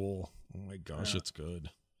so cool. Oh my gosh, Yeah. it's good.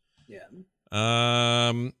 Yeah.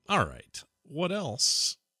 All right. What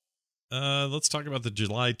else? Let's talk about the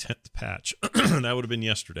July 10th patch. That would have been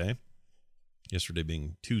yesterday. Yesterday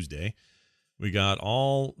being Tuesday. We got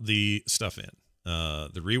all the stuff in.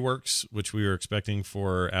 The reworks, which we were expecting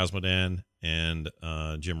for Asmodan and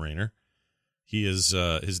Jim Raynor. He is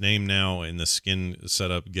his name now in the skin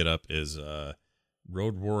setup get up is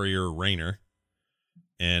Road Warrior Raynor.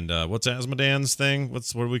 And what's Asmodan's thing? What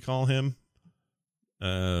do we call him?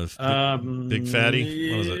 Big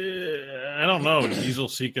fatty? What is it? I don't know. Diesel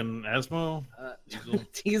seeking Asmo.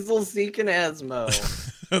 Diesel seeking Asmo.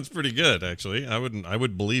 That's pretty good, actually. I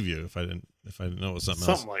would believe you if I didn't know it was something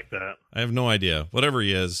else. Something like that. I have no idea. Whatever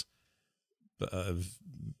he is,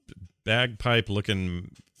 bagpipe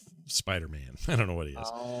looking Spider-Man. I don't know what he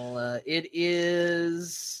is. It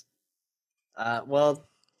is,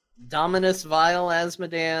 Dominus Vile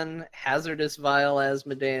Asmodan, Hazardous Vile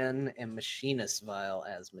Asmodan, and Machinist Vile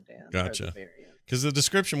Asmodan. are the Gotcha. variants. Because the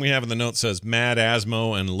description we have in the note says Mad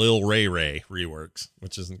Asmo and Lil Ray Ray reworks,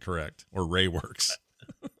 which isn't correct, or Ray works.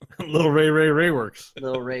 Little Ray works.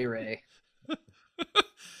 Little Ray Ray.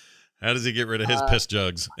 How does he get rid of his piss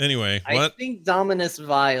jugs? Anyway, I what? think Dominus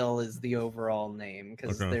Vile is the overall name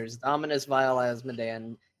because Okay. there's Dominus Vile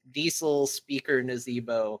Asmodan, Diesel Speaker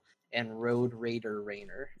Nazebo, and Road Raider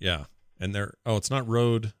Raynor. Yeah, and it's not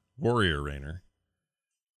Road Warrior Raynor.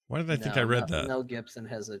 Why did I think I read that? Mel Gibson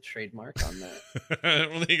has a trademark on that. I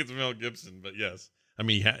don't think it's Mel Gibson, but yes. I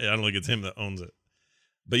mean, I don't think it's him that owns it.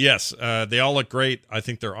 But yes, they all look great. I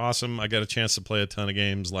think they're awesome. I got a chance to play a ton of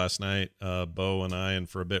games last night, Bo and I, and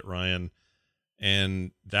for a bit Ryan,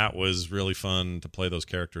 and that was really fun to play those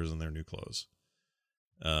characters in their new clothes.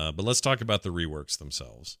 But let's talk about the reworks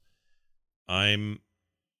themselves. I'm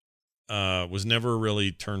was never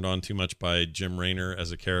really turned on too much by Jim Raynor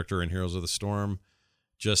as a character in Heroes of the Storm.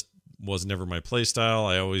 Just was never my play style.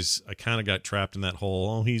 I kind of got trapped in that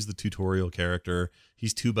whole, he's the tutorial character.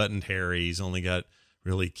 He's two-buttoned Harry. He's only got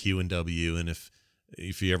really Q and W, and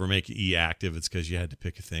if you ever make E active, it's because you had to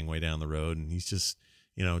pick a thing way down the road, and he's just,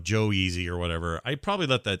 Joe Easy or whatever. I probably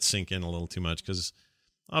let that sink in a little too much because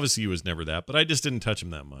obviously he was never that, but I just didn't touch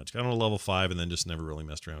him that much. Got on a level 5 and then just never really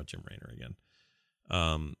messed around with Jim Raynor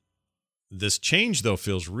again. This change, though,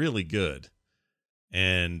 feels really good.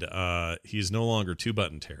 And he is no longer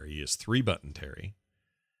 2-button Terry. He is 3-button Terry,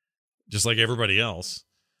 just like everybody else.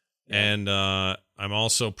 Yeah. And I'm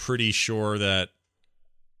also pretty sure that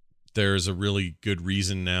there's a really good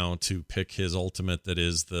reason now to pick his ultimate that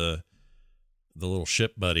is the little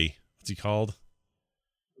ship buddy. What's he called?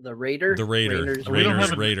 The Raider? The Raider.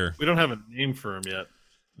 Raiders Raider. We don't have a name for him yet.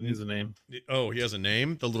 He needs a name. Oh, he has a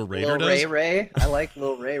name? The little Raider Lil does? Ray Ray. I like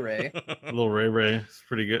Lil Ray Ray. Little Ray. It's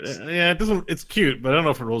pretty good. Yeah, it doesn't. It's cute, but I don't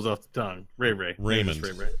know if it rolls off the tongue. Ray. Raymond.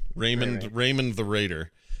 Ray. Raymond the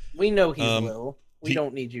Raider. We know he's Lil. We he-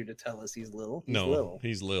 don't need you to tell us he's Lil. He's No, Lil.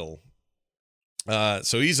 he's Lil.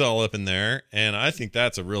 So he's all up in there, and I think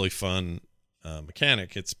that's a really fun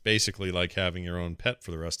mechanic. It's basically like having your own pet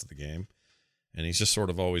for the rest of the game, and he's just sort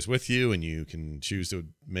of always with you, and you can choose to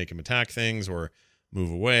make him attack things or move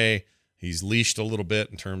away. He's leashed a little bit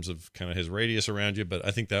in terms of kind of his radius around you, but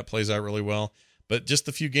I think that plays out really well. But just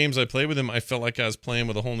the few games I played with him, I felt like I was playing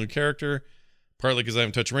with a whole new character, partly because I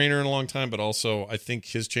haven't touched Raynor in a long time, but also I think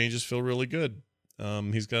his changes feel really good.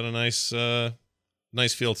 He's got a nice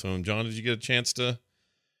feel to him. John, did you get a chance to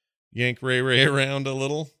yank Ray around a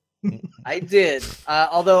little? I did.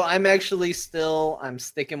 Although I'm actually I'm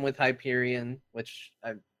sticking with Hyperion, which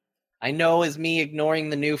I know is me ignoring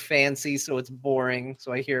the new fancy, so it's boring.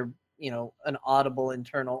 So I hear, an audible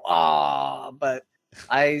internal but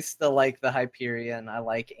I still like the Hyperion. I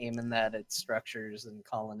like aiming that at structures and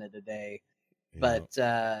calling it a day. Yeah.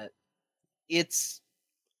 But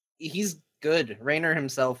he's good. Raynor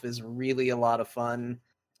himself is really a lot of fun.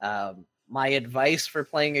 My advice for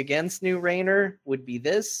playing against new Raynor would be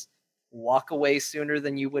this: walk away sooner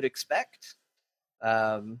than you would expect.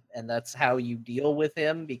 And that's how you deal with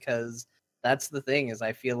him, because that's the thing is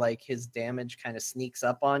I feel like his damage kind of sneaks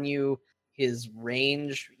up on you. His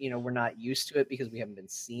range, we're not used to it because we haven't been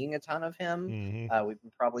seeing a ton of him. Mhm. We've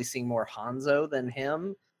been probably seeing more Hanzo than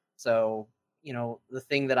him. So, the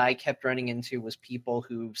thing that I kept running into was people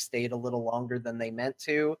who stayed a little longer than they meant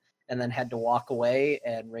to and then had to walk away,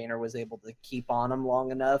 and Raynor was able to keep on him long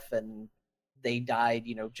enough and they died,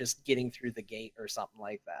 just getting through the gate or something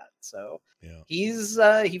like that. So Yeah.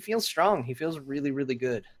 he feels strong. He feels really, really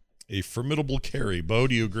good. a formidable carry. Bo,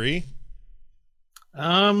 do you agree?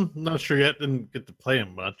 Not sure yet. Didn't get to play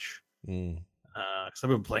him much. Mm. Because I've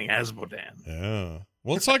been playing Asmodan. Yeah.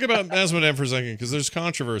 Well, let's talk about Asmodan for a second, because there's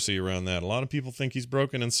controversy around that. A lot of people think he's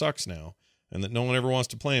broken and sucks now, and that no one ever wants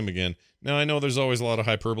to play him again. Now, I know there's always a lot of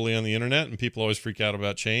hyperbole on the internet, and people always freak out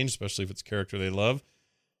about change, especially if it's a character they love.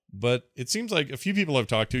 But it seems like a few people I've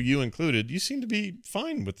talked to, you included, you seem to be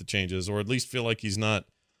fine with the changes, or at least feel like he's not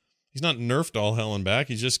nerfed all hell and back.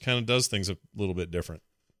 He just kind of does things a little bit different.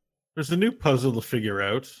 There's a new puzzle to figure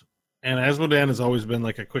out, and Asmodan has always been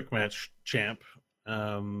like a quick match champ.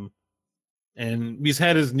 And he's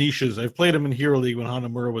had his niches. I've played him in Hero League when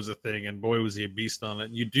Hanamura was a thing, and boy, was he a beast on it.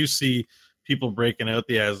 And you do see people breaking out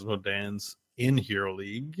the Asmodans in Hero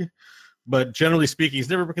League. But generally speaking, he's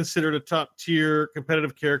never been considered a top-tier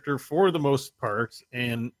competitive character for the most part,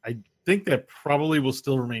 and I think that probably will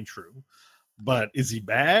still remain true. But is he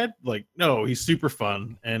bad? Like, no, he's super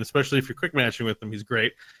fun, and especially if you're quick matching with him, he's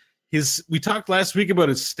great. We talked last week about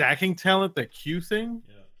his stacking talent, that Q thing.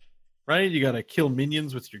 Yeah. Right? You got to kill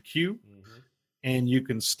minions with your Q, and you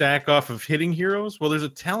can stack off of hitting heroes. Well, there's a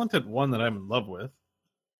talented one that I'm in love with,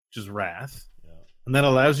 which is Wrath. Yeah. And that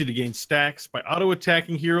allows you to gain stacks by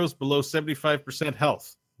auto-attacking heroes below 75%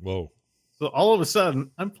 health. Whoa. So all of a sudden,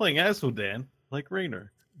 I'm playing Asmodan like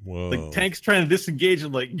Raynor. Whoa. Like Tank's trying to disengage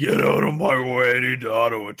and like, Get out of my way. I need to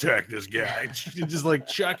auto attack this guy. just like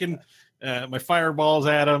chucking my fireballs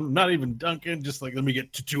at him, not even dunking, just like, let me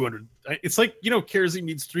get to 200. It's like, Kersey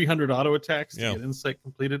needs 300 auto attacks to get Insight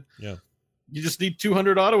completed. Yeah. You just need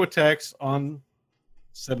 200 auto attacks on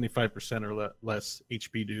 75% or less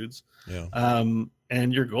HP dudes. Yeah.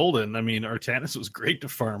 And you're golden. I mean, Artanis was great to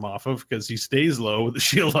farm off of because he stays low with the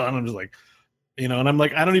shield on. I'm just like, and I'm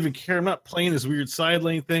like, I don't even care. I'm not playing this weird side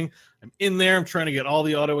lane thing. I'm in there. I'm trying to get all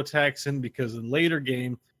the auto attacks in because in later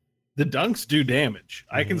game, the dunks do damage.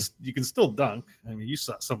 You can still dunk. I mean, you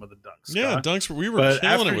saw some of the dunks. Yeah, Scott. dunks. We were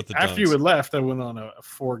killing it with the dunks. After you had left, I went on a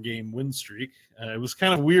 4-game win streak. It was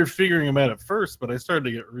kind of weird figuring him out at first, but I started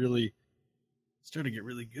to get really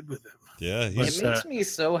good with him. Yeah, It makes me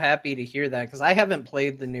so happy to hear that because I haven't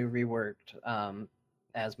played the new reworked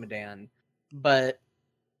Asmodan, but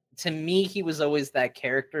to me, he was always that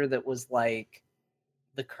character that was like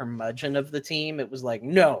the curmudgeon of the team. It was like,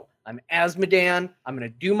 no, I'm Asmodan. I'm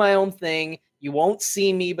going to do my own thing. You won't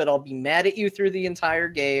see me, but I'll be mad at you through the entire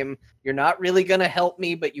game. You're not really going to help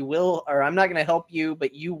me, but you will, or I'm not going to help you,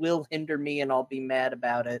 but you will hinder me and I'll be mad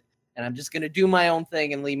about it. And I'm just going to do my own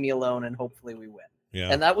thing and leave me alone and hopefully we win.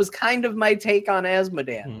 Yeah. And that was kind of my take on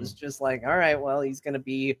Asmodan. It was just like, all right, well, he's going to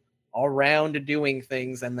be around doing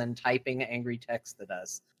things and then typing angry text at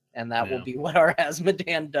us. And that will be what our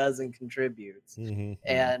Asmodan does and contributes.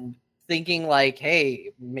 And thinking like,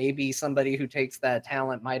 hey, maybe somebody who takes that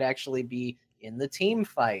talent might actually be in the team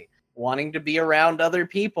fight, wanting to be around other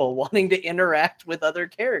people, wanting to interact with other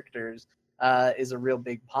characters is a real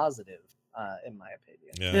big positive, in my opinion.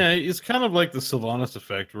 Yeah, it's kind of like the Sylvanas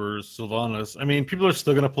effect, where Sylvanas, I mean, people are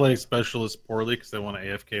still going to play Specialist poorly because they want an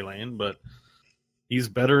AFK lane, but he's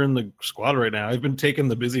better in the squad right now. I've been taking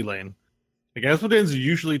the busy lane. Like Asmodans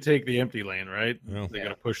usually take the empty lane, right? Yeah. They're going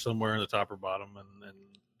to push somewhere in the top or bottom and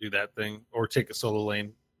do that thing, or take a solo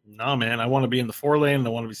lane. No, man, I want to be in the 4 lane and I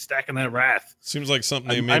want to be stacking that Wrath. Seems like something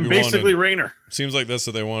they maybe I'm basically Raynor. Seems like that's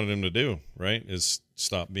what they wanted him to do, right? Is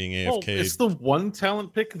stop being AFK. Well, it's the one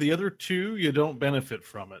talent pick. The other 2, you don't benefit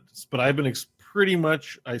from it. But I've been pretty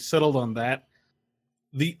much, I settled on that.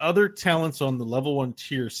 The other talents on the level 1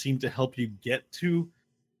 tier seem to help you get to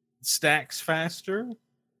stacks faster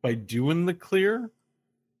by doing the clear.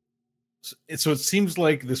 So it seems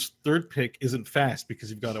like this 3rd pick isn't fast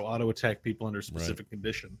because you've got to auto attack people under a specific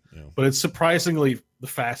condition. Yeah. But it's surprisingly the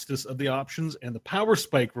fastest of the options. And the power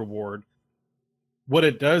spike reward, what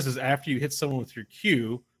it does is after you hit someone with your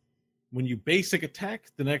Q, when you basic attack,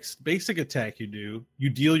 the next basic attack you do,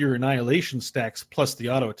 you deal your annihilation stacks plus the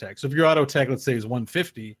auto attack. So if your auto attack, let's say, is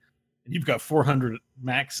 150, and you've got 400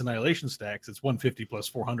 max annihilation stacks, it's 150 plus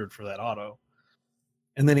 400 for that auto.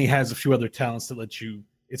 And then he has a few other talents that let you.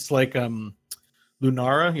 It's like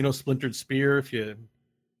Lunara, Splintered Spear. If you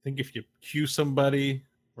Q somebody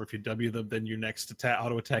or if you W them, then your next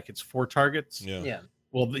auto attack hits 4 targets. Yeah.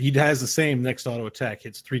 Well, he has the same next auto attack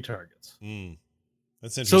hits 3 targets.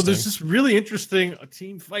 That's interesting. So there's this really interesting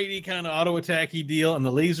team fighty kind of auto attacky deal, and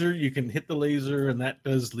the laser, you can hit the laser, and that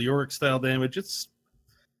does Leoric style damage.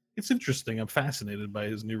 It's interesting. I'm fascinated by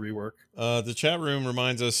his new rework. The chat room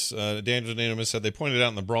reminds us, Daniel Danamus said they pointed out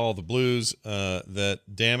in the Brawl of the Blues that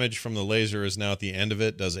damage from the laser is now at the end of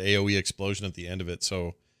it, does AoE explosion at the end of it.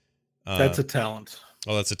 So that's a talent.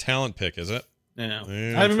 Oh, that's a talent pick, is it?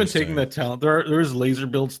 Yeah, I haven't been taking that talent. There is laser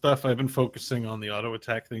build stuff. I've been focusing on the auto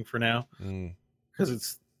attack thing for now because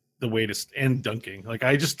it's the way to and dunking. Like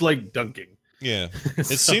I just like dunking. Yeah,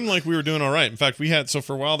 it seemed like we were doing all right. In fact, we had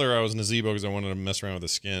for a while there, I was Nazebo because I wanted to mess around with the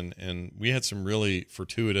skin, and we had some really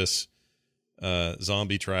fortuitous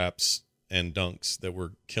zombie traps and dunks that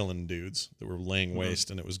were killing dudes, that were laying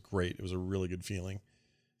waste, and it was great. It was a really good feeling.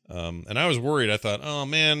 And I was worried. I thought, oh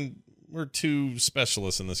man, we're too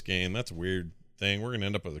specialists in this game. That's a weird thing. We're going to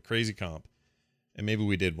end up with a crazy comp. And maybe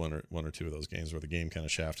we did one or two of those games where the game kind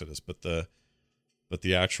of shafted us, but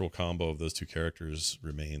the actual combo of those two characters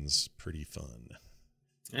remains pretty fun.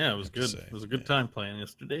 Yeah, it was good. It was a good time playing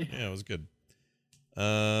yesterday. Yeah, it was good.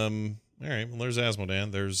 All right. Well, there's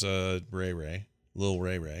Asmodan. There's Ray. Lil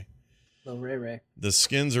Ray. Lil Ray. The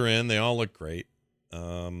skins are in. They all look great.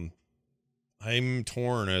 I'm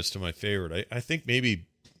torn as to my favorite. I think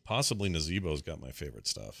possibly Nazebo's got my favorite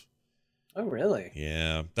stuff. Oh, really?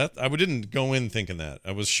 Yeah. I didn't go in thinking that.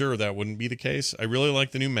 I was sure that wouldn't be the case. I really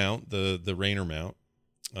like the new mount, the Rainer mount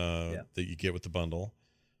that you get with the bundle.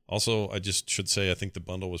 Also, I just should say I think the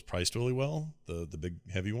bundle was priced really well, the big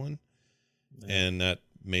heavy one. Yeah. And that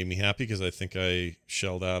made me happy because I think I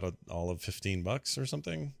shelled out all of $15 or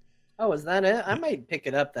something. Oh, is that it? I might pick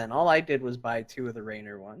it up then. All I did was buy 2 of the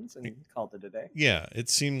Rainer ones and called it a day. Yeah, it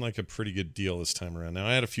seemed like a pretty good deal this time around. Now,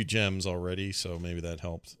 I had a few gems already, so maybe that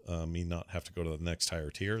helped me not have to go to the next higher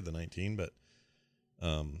tier, the 19, but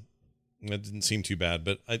that didn't seem too bad.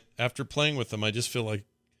 But after playing with them, I just feel like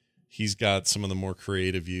he's got some of the more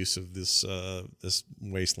creative use of this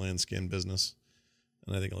Wasteland skin business,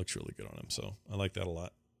 and I think it looks really good on him, so I like that a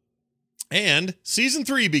lot. And Season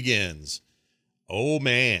 3 begins. Oh,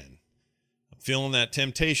 man. Feeling that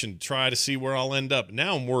temptation to try to see where I'll end up.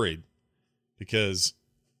 Now I'm worried because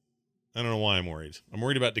I don't know why I'm worried. I'm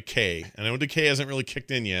worried about Decay. I know Decay hasn't really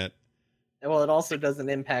kicked in yet. Well, it also doesn't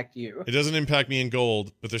impact you. It doesn't impact me in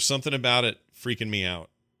gold, but there's something about it freaking me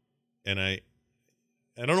out. And I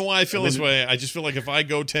don't know why I feel this way. I just feel like if I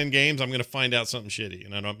go 10 games, I'm going to find out something shitty,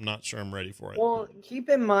 and I'm not sure I'm ready for it. Well, keep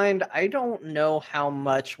in mind, I don't know how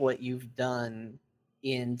much what you've done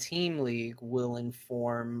in Team League will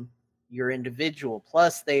inform your individual.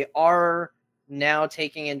 Plus, they are now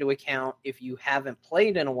taking into account if you haven't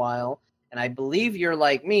played in a while, and I believe you're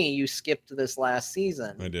like me, you skipped this last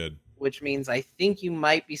season. I did. Which means I think you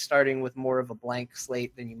might be starting with more of a blank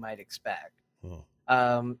slate than you might expect.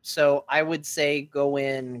 Oh. So I would say go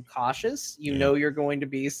in cautious. You know you're going to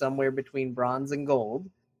be somewhere between bronze and gold.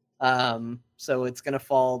 So it's going to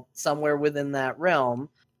fall somewhere within that realm.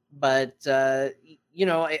 But, I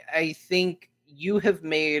think you have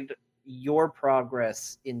made your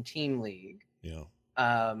progress in Team League. Yeah.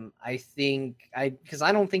 I think because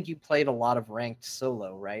I don't think you played a lot of ranked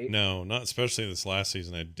solo, right? No, not especially this last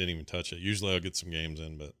season. I didn't even touch it. Usually I'll get some games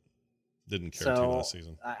in, but didn't care too last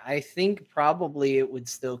season. I think probably it would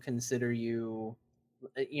still consider you,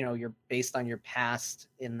 you're based on your past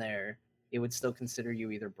in there. It would still consider you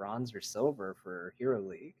either bronze or silver for Hero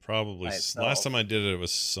League. Probably. Last time I did it, it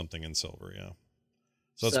was something in silver, yeah.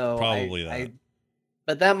 So it's probably that.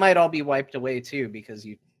 But that might all be wiped away too because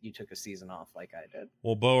you took a season off like I did.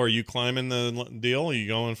 Well, Bo, are you climbing the deal? Are you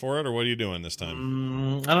going for it, or what are you doing this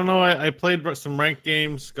time? I don't know. I played some ranked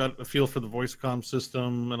games, got a feel for the voice comm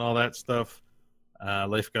system and all that stuff.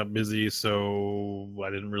 Life got busy, so I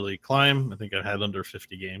didn't really climb. I think I had under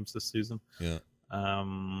 50 games this season. Yeah.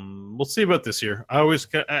 We'll see about this year.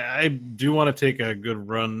 I do want to take a good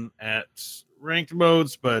run at ranked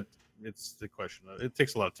modes, but it's the question. It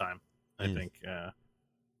takes a lot of time, I think.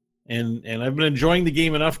 And I've been enjoying the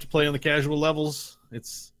game enough to play on the casual levels.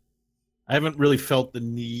 I haven't really felt the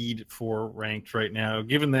need for ranked right now,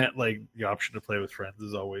 given that like the option to play with friends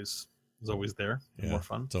is always there. Yeah, more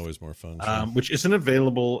fun. It's always more fun. Which isn't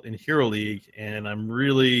available in Hero League, and I'm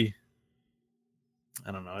really,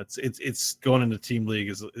 I don't know. It's going into Team League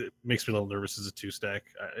it makes me a little nervous as a 2-stack.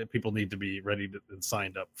 People need to be ready and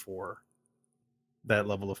signed up for that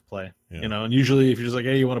level of play. Yeah. And usually if you're just like,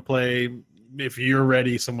 hey, you want to play, if you're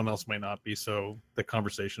ready, someone else might not be, so the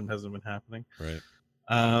conversation hasn't been happening. Right.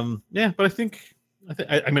 But I think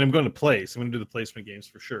I'm going to play, so I'm going to do the placement games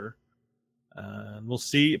for sure. And we'll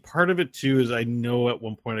see. Part of it too is I know at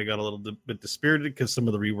one point I got a little bit dispirited because some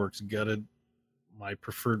of the reworks gutted my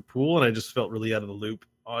preferred pool, and I just felt really out of the loop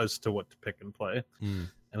as to what to pick and play.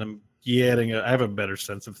 And I have a better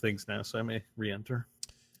sense of things now, so I may re-enter.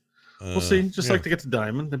 We'll see. Like to get to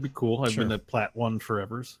Diamond. That'd be cool. I've been at Plat 1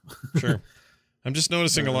 forevers. Sure. I'm just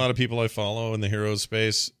noticing a lot of people I follow in the Heroes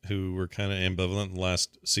space who were kind of ambivalent the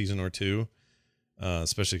last season or two,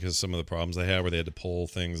 especially because some of the problems they had where they had to pull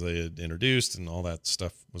things they had introduced and all that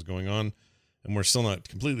stuff was going on. and we're still not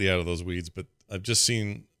completely out of those weeds, but I've just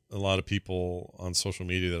seen a lot of people on social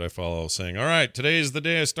media that I follow saying, all right, today is the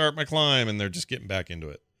day I start my climb, and they're just getting back into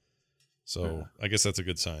it. So I guess that's a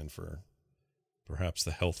good sign for perhaps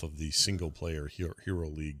the health of the single player Hero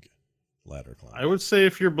League ladder climb. I would say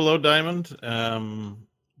if you're below diamond,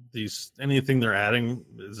 anything they're adding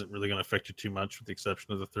isn't really going to affect you too much, with the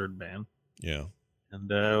exception of the third ban. Yeah.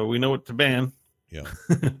 And we know what to ban. Yeah,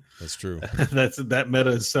 that's true. That meta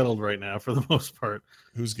is settled right now for the most part.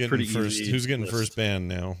 Who's getting Pretty first? easy Who's getting list. first ban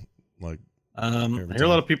now? Like, I hear a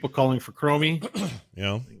lot of people calling for Chromie.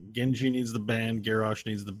 yeah, Genji needs the ban. Garrosh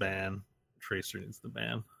needs the ban. Tracer needs the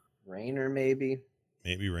ban. Rainer, maybe.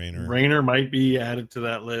 maybe Rainer. Rainer might be added to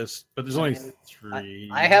that list, but there's only mean, 3.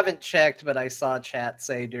 I haven't checked, but I saw chat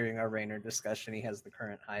say during our Rainer discussion he has the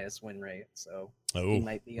current highest win rate, so he Oh,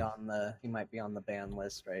 might be on the ban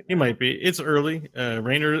list right He now. might be. It's early.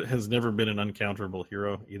 Rainer has never been an uncounterable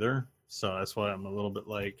hero either, so that's why I'm a little bit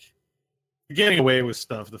like getting away with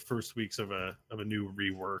stuff the first weeks of a new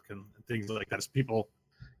rework and things like that as people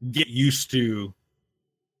get used to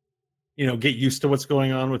what's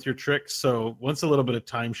going on with your tricks. So once a little bit of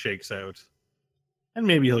time shakes out, and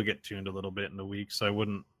maybe he'll get tuned a little bit in the week. So I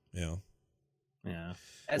wouldn't. yeah. Yeah.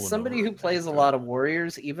 As wouldn't somebody who overreact plays a to it. lot of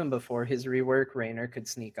warriors, even before his rework, Rainer could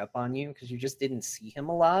sneak up on you because you just didn't see him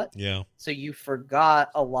a lot. Yeah. So you forgot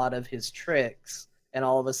a lot of his tricks, and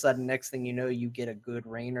all of a sudden, next thing you know, you get a good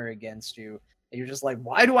Rainer against you, and you're just like,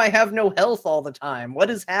 "Why do I have no health all the time? What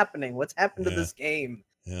is happening? What's happened to Yeah. this game?"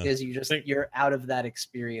 Yeah. Because you're out of that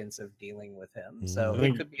experience of dealing with him. So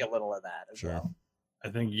Mhm. it could be a little of that as Sure. well. I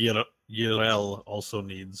think Yirel also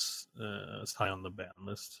needs is high on the ban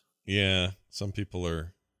list. Yeah. Some people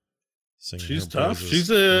are singing. She's her tough.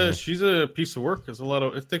 praises. She's a piece of work.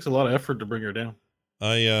 It takes a lot of effort to bring her down.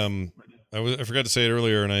 I forgot to say it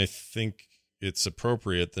earlier, and I think it's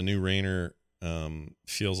appropriate. The new Rainer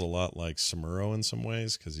feels a lot like Samuro in some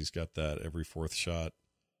ways because he's got that every fourth shot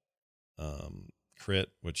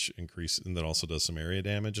crit, which increases, and that also does some area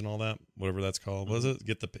damage and all that. Whatever that's called. What is it?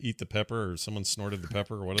 Eat the pepper, or someone snorted the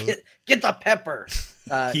pepper, or what is it? Get the pepper.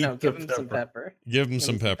 Eat No, the give him some pepper. Give him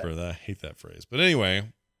some pepper. I hate that phrase, but anyway,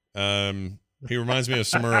 he reminds me of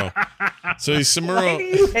Samuro. So he's Why do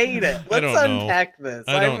Samuro. you hate it? I Let's don't know. unpack this.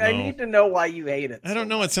 I don't I know. need to know why you hate it. I don't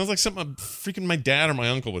know. It sounds like something freaking my dad or my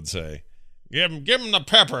uncle would say. Give him the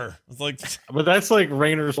pepper. It's like, But that's like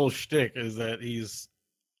Rainer's whole shtick is that he's,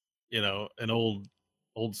 an old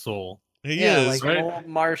soul. he Yeah, is. like right? an old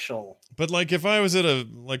Marshall. But like if I was at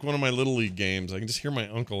one of my little league games, I can just hear my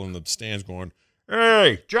uncle in the stands going,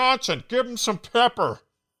 "Hey, Johnson, give him some pepper."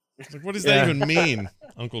 It's like, what does that Yeah. even mean,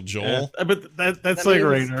 Uncle Joel? Yeah, but that's That like means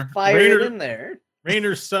Rainer. Fire Rainer, it in there.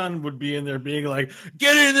 Rainer's son would be in there being like,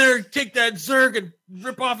 "Get in there, take that Zerg and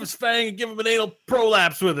rip off his fang and give him an anal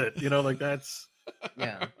prolapse with it." Like that's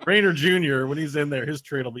Yeah. Rainer Jr. When he's in there, his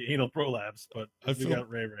trade will be anal prolapse. But I we feel- got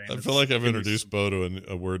Ray. I feel like I've introduced Bo to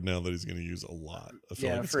a word now that he's going to use a lot. I feel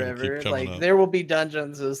Yeah, like it's gonna forever. keep coming Like up. there will be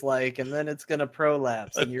dungeons is like, and then it's gonna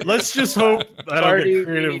prolapse, and you're Let's just hope I don't party. get We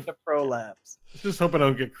creative. need to prolapse. Just hope I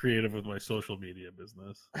don't get creative with my social media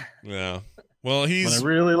business. Yeah. Well, When I he's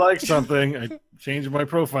really like something, I change my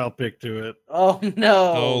profile pic to it. Oh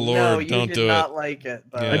no! Oh, Lord, no, you don't did do not it. like it.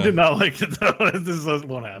 But Yeah. I did not like it though. This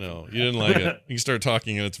won't happen. no, you didn't like it. You start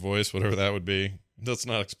talking in its voice, whatever that would be. Let's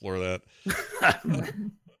not explore that.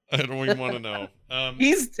 I don't even want to know.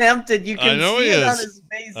 he's tempted. You I can know see he it on is. his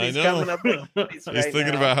face. I He's know. coming up with a face He's right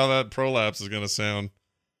thinking now. about how that prolapse is going to sound.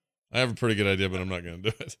 I have a pretty good idea, but I'm not going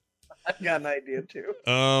to do it. I've got an idea too.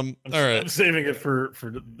 All right. I'm saving it for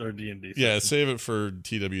our D&D. Yeah, session. save it for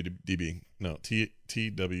TWDB. No,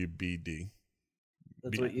 TWBD.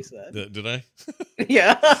 That's what you said. Did I?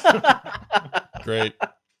 Yeah. Great.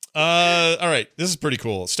 All right. This is pretty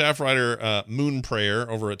cool. Staff writer Moon Prayer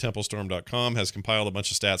over at templestorm.com has compiled a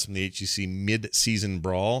bunch of stats from the HGC mid-season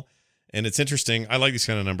brawl. And it's interesting. I like these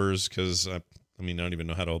kind of numbers because, I don't even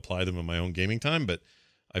know how to apply them in my own gaming time, but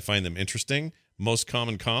I find them interesting. Most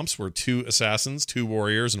common comps were 2 assassins, 2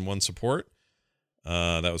 warriors, and 1 support.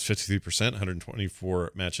 That was 53%,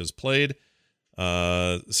 124 matches played.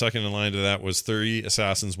 Second in line to that was 30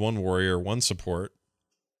 assassins, 1 warrior, 1 support.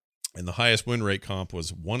 And the highest win rate comp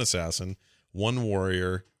was 1 assassin, 1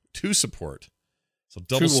 warrior, 2 support. So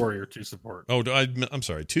double 2 warrior, 2 support. Oh, I'm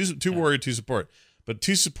sorry. 2 warrior, 2 support. But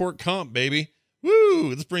 2 support comp, baby. Woo!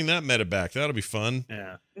 Let's bring that meta back. That'll be fun.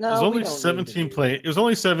 Yeah. No, It was we only don't need to 17 do play. It was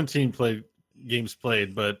only 17 games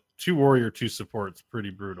played, but 2 warrior, 2 support's pretty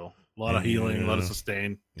brutal. A lot of healing, a lot of Yeah.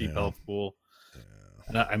 sustain, deep Yeah. health pool.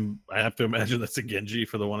 And I have to imagine that's a Genji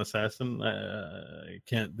for the 1 assassin. I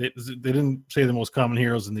can't. They didn't say the most common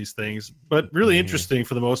heroes in these things, but really Mhm. interesting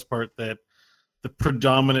for the most part that the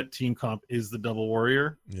predominant team comp is the double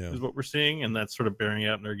warrior, Yeah. is what we're seeing, and that's sort of bearing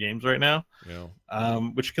out in our games right now, Yeah.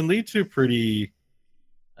 which can lead to pretty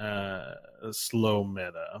slow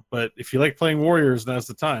meta. But if you like playing warriors, now's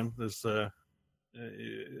the time. There's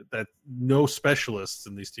that no specialists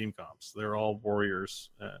in these team comps. They're all warriors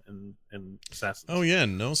and assassins. Oh yeah,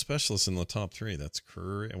 no specialists in the top 3. That's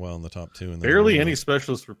correct. Well, in the top 2. And Barely any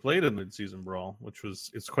specialists were played in mid-season brawl,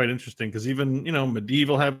 it's quite interesting because even Medivh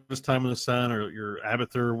will have his time in the sun, or your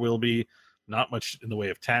Abathur will be. Not much in the way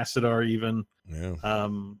of Tassadar even. Yeah.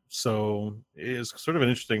 So it's sort of an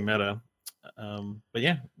interesting meta. But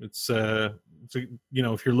yeah, it's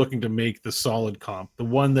if you're looking to make the solid comp, the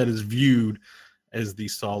one that is viewed as the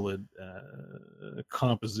solid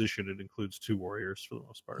composition, it includes 2 warriors for the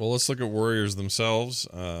most part. Well, let's look at warriors themselves.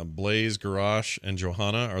 Blaze, Garrosh, and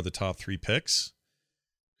Johanna are the top 3 picks.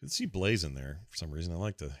 I could see Blaze in there for some reason. I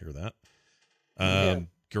like to hear that.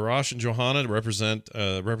 Garrosh and Johanna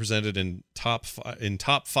represented in top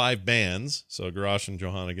 5 bands. So Garrosh and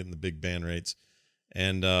Johanna getting the big ban rates,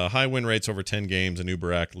 and high win rates over 10 games. And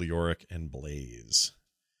Uberak, Leoric, and Blaze.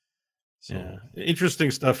 So. Yeah,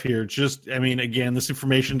 interesting stuff here. Again, this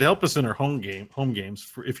information to help us in our home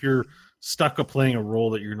games. If you're stuck up playing a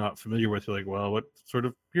role that you're not familiar with, you're like, well, what sort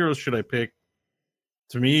of heroes should I pick?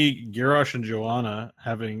 To me, Garrosh and Johanna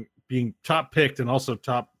being top picked and also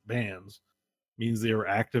top bans means they are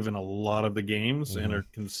active in a lot of the games and are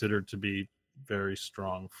considered to be very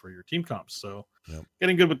strong for your team comps. So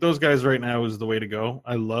getting good with those guys right now is the way to go.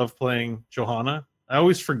 I love playing Johanna. I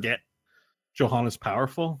always forget Johanna's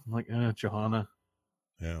powerful. I'm like, Johanna.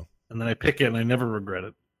 Yeah. And then I pick it and I never regret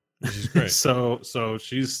it. She's great. so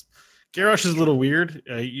Garrosh is a little weird.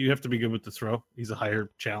 You have to be good with the throw. He's a higher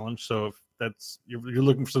challenge. So if you're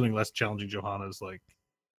looking for something less challenging, Johanna is like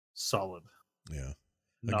solid. Yeah.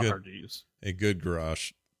 Not hard to use. A good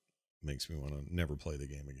Garrosh makes me want to never play the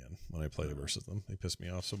game again when I played it versus them. They pissed me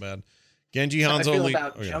off so bad. Genji Hanzo. I feel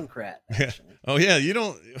about Junkrat. Actually. Oh yeah,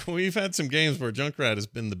 we've had some games where Junkrat has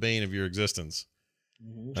been the bane of your existence.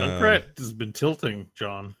 Junkrat has been tilting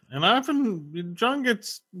John, and John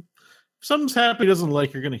gets something's happened he doesn't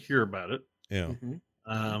like. You're going to hear about it. Yeah.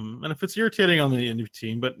 And if it's irritating on the end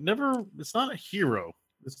team, but it's not a hero.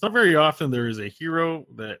 It's not very often there is a hero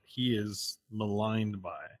that he is maligned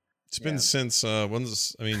by. It's been since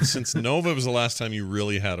since Nova was the last time you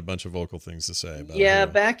really had a bunch of vocal things to say about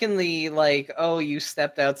it. Back in the you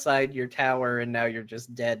stepped outside your tower and now you're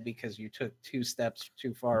just dead because you took 2 steps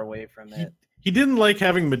too far away from it. He didn't like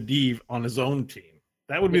having Medivh on his own team.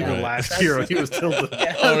 That would be the last hero he was tilted.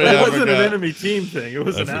 It wasn't an enemy team thing. It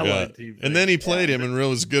was an allied team thing. And then he played him and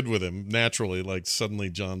was good with him naturally. Like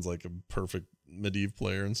suddenly John's like a perfect Medivh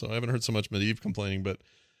player, and so I haven't heard so much Medivh complaining, but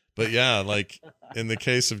yeah, like in the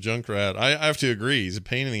case of Junkrat, I have to agree, he's a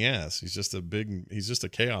pain in the ass. He's just a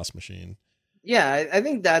chaos machine. Yeah, I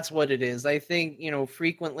think that's what it is. I think,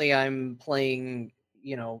 frequently I'm playing,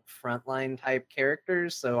 frontline type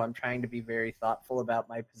characters, so I'm trying to be very thoughtful about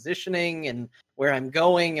my positioning and where I'm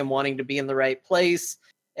going and wanting to be in the right place.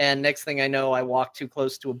 And next thing I know, I walk too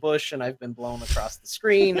close to a bush and I've been blown across the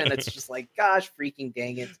screen. And it's just like, gosh, freaking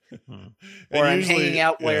dang it. Or I'm hanging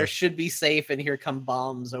out where it should be safe and here come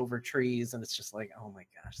bombs over trees. And it's just like, oh my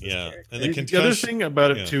gosh. And the other thing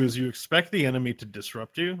about it too is you expect the enemy to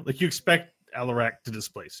disrupt you. Like you expect Alarak to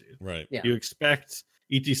displace you. Right. Yeah. You expect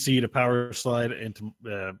ETC to power slide and to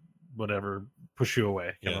push you away.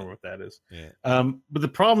 I can't remember what that is. Yeah. But the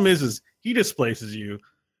problem is he displaces you.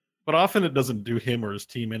 But often it doesn't do him or his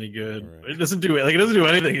team any good. Right. It doesn't do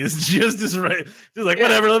anything. It's just right. It's like,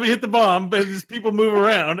 whatever, let me hit the bomb. But just people move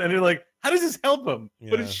around and you're like, how does this help him?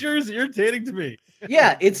 Yeah. But it sure is irritating to me.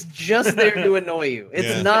 Yeah, it's just there to annoy you.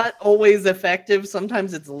 It's not always effective.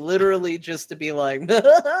 Sometimes it's literally just to be like,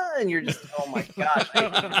 and you're just, oh my gosh, I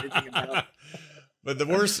hate everything about it. But the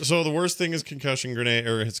worst thing is concussion grenade,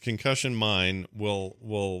 or his concussion mine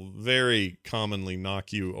will very commonly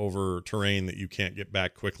knock you over terrain that you can't get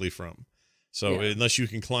back quickly from. So unless you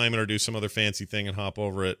can climb it or do some other fancy thing and hop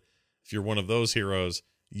over it, if you're one of those heroes,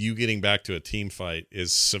 you getting back to a team fight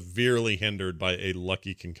is severely hindered by a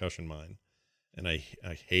lucky concussion mine. And I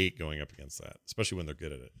hate going up against that, especially when they're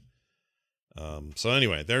good at it. So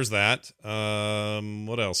anyway, there's that.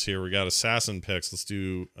 What else here? We got assassin picks. Let's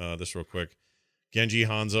do this real quick. Genji,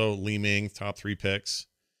 Hanzo, Li Ming, top 3 picks.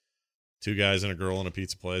 2 guys and a girl in a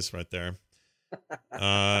pizza place right there.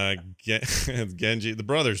 Genji, the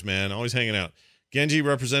brothers, man, always hanging out. Genji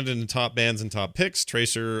represented in top bans and top picks.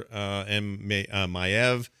 Tracer and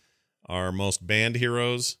Maiev are most banned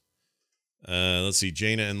heroes. Let's see,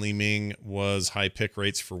 Jaina and Li Ming was high pick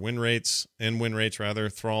rates for win rates.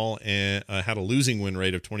 Thrall and had a losing win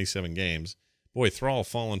rate of 27 games, Boy, Thrall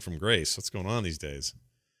fallen from grace. What's going on these days?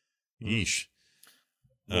 Yeesh.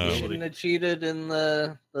 You shouldn't have cheated in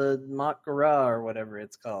the Makara or whatever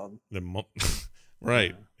it's called.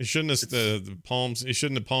 Right. He shouldn't have the palms. He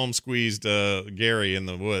shouldn't have palm squeezed Gary in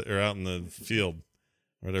the wood or out in the field,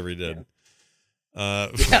 whatever he did.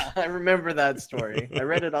 Yeah, I remember that story. I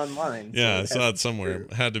read it online. Yeah, I saw it somewhere.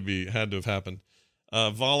 Had to have happened.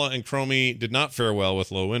 Vala and Chromie did not fare well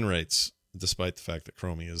with low win rates, despite the fact that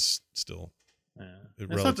Chromie is still. Yeah.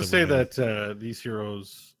 It's not to say new. that these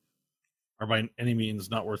heroes are by any means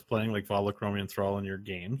not worth playing, like Vala, Chromie, and Thrall in your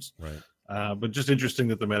games. Right. But just interesting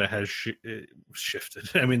that the meta has shifted.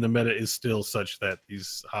 I mean, the meta is still such that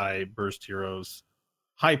these high burst heroes,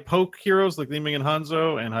 high poke heroes like Li Ming and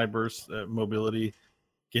Hanzo, and high burst mobility,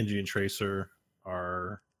 Genji and Tracer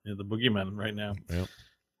are the boogeymen right now. Yep.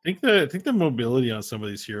 I think the mobility on some of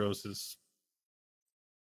these heroes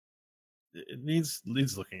needs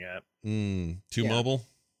looking at. Too mobile?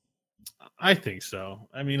 I think so.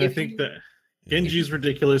 I mean, I think that Genji's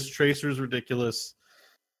ridiculous, Tracer's ridiculous.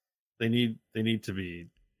 They need to be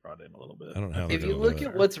brought in a little bit. I don't know. If you look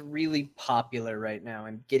at what's really popular right now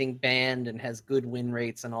and getting banned and has good win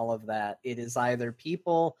rates and all of that, it is either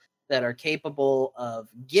people that are capable of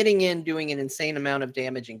getting in, doing an insane amount of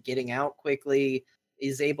damage and getting out quickly,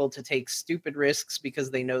 is able to take stupid risks because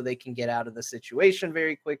they know they can get out of the situation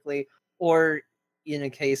very quickly, or in a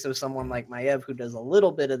case of someone like Maiev who does a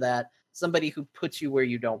little bit of that, somebody who puts you where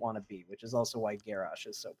you don't want to be, which is also why Garrosh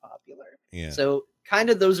is so popular. Yeah. So kind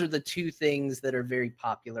of those are the two things that are very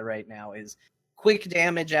popular right now, is quick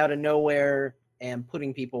damage out of nowhere and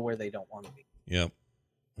putting people where they don't want to be. Yep.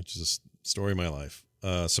 Which is a story of my life.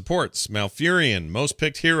 Supports Malfurion, most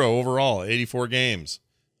picked hero overall, 84 games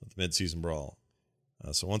of the midseason brawl.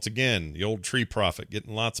 So once again, the old Tree Prophet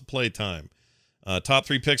getting lots of play time. Top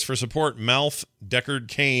 3 picks for support: Malf, Deckard,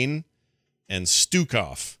 Kane, and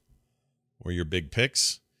Stukov were your big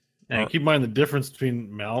picks. And keep in mind the difference between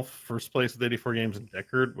Malf, first place with 84 games, and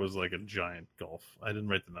Deckard was like a giant gulf. I didn't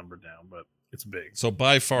write the number down, but it's big. So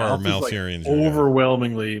by far, Malfurion's your guy.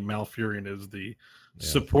 Overwhelmingly, Malfurion is the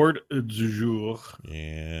support du jour.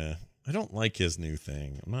 Yeah. I don't like his new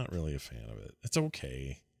thing. I'm not really a fan of it. It's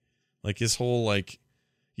okay. Like his whole, like,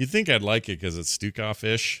 you'd think I'd like it because it's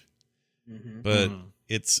Stukov-ish, but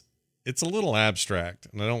it's a little abstract,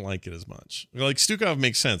 and I don't like it as much. Like Stukov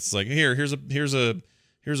makes sense. It's like, here's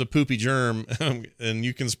a poopy germ, and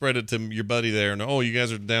you can spread it to your buddy there. And you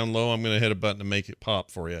guys are down low. I'm going to hit a button to make it pop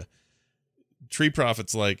for you. Tree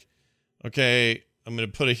Prophet's like, okay, I'm going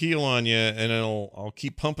to put a heal on you, and I'll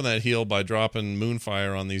keep pumping that heal by dropping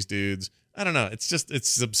Moonfire on these dudes. I don't know.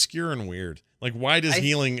 It's obscure and weird. Like, why is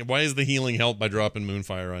the healing help by dropping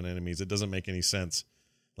Moonfire on enemies? It doesn't make any sense.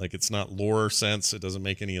 Like, it's not lore sense. It doesn't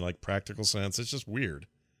make any like practical sense. It's just weird.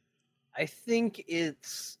 I think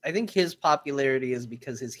his popularity is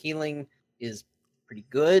because his healing is pretty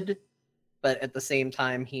good, but at the same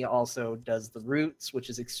time, he also does the roots, which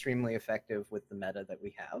is extremely effective with the meta that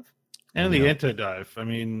we have. And the anti-dive. I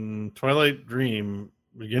mean, Twilight Dream,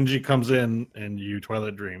 Genji comes in and you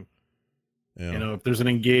Twilight Dream. Yeah. You know, if there's an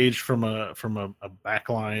engage from a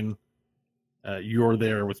backline, you're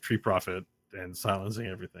there with Tree Prophet and silencing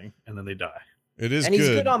everything, and then they die. It is, and he's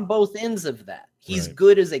good on both ends of that. He's Right.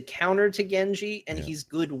 good as a counter to Genji, and he's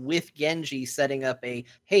good with Genji setting up hey,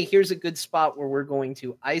 here's a good spot where we're going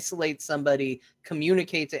to isolate somebody,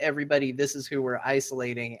 communicate to everybody, this is who we're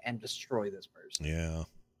isolating, and destroy this person. Yeah.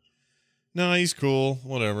 No, he's cool.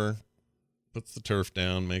 Whatever. Puts the turf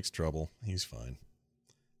down, makes trouble. He's fine.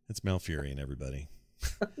 It's Malfurion, everybody.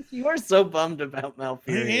 You are so bummed about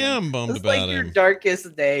Malfurion. I am bummed It's about like your him.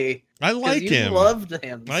 darkest day. I like you him. Loved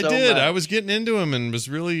him. I so did. much. I was getting into him and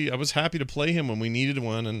I was happy to play him when we needed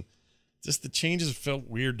one. And just the changes felt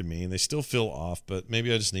weird to me, and they still feel off. But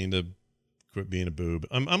maybe I just need to quit being a boob.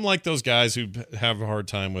 I'm like those guys who have a hard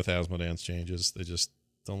time with Asmodee's changes. They just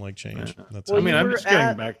don't like change. That's Well, I mean, you I'm were just going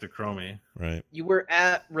at- back to Chromie. right. You were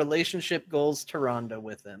at Relationship Goals Taronda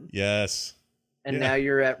with him. Yes. And Yeah. now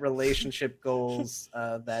you're at Relationship Goals,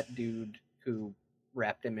 that dude who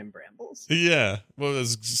wrapped him in brambles. Yeah. Well, it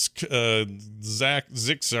was Xerxes.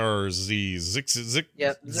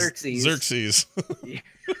 Yep, Xerxes. Xerxes.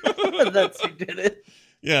 That's who did it.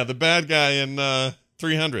 Yeah, the bad guy in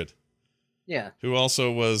 300, Yeah. who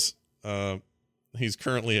also was, he's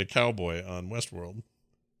currently a cowboy on Westworld.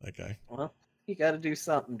 That guy. Well, you got to do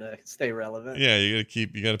something to stay relevant. Yeah, you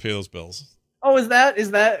gotta pay those bills. Oh, is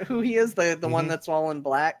that who he is? The one that's all in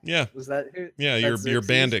black? Yeah. Was that who? Yeah, That's your Xerxes?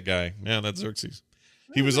 bandit guy. Yeah, that's Xerxes.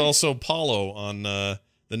 He was also Paulo on the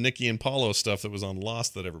Nikki and Paulo stuff that was on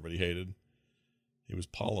Lost that everybody hated. He was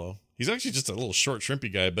Paulo. He's actually just a little short,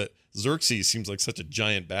 shrimpy guy, but Xerxes seems like such a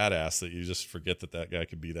giant badass that you just forget that guy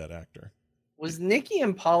could be that actor. Was Nikki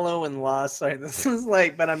and Paulo in Lost? Sorry, this is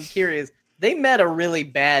like, but I'm curious. They met a really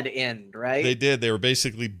bad end, right? They did. They were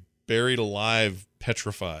basically buried alive,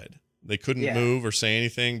 petrified. They couldn't move or say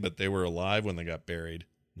anything, but they were alive when they got buried.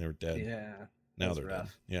 They were dead. Yeah. Now they're dead.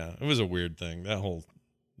 Yeah, it was a weird thing. It was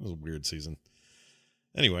a weird season.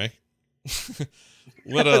 Anyway,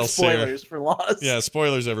 what else? Spoilers for Lost. Yeah,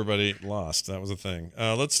 spoilers. Everybody, Lost. That was a thing.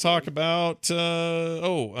 Let's talk about.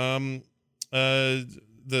 In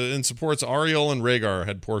supports, Ariel and Rhaegar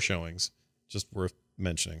had poor showings. Just worth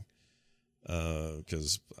mentioning.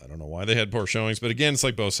 Because I don't know why they had poor showings, but again, it's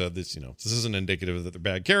like Bo said. This isn't indicative that they're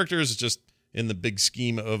bad characters. It's just in the big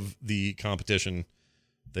scheme of the competition,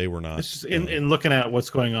 they were not. It's just in looking at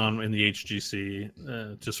what's going on in the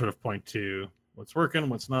HGC, to sort of point to what's working,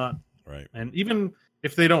 what's not. Right. And even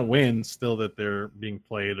if they don't win, still that they're being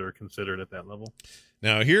played or considered at that level.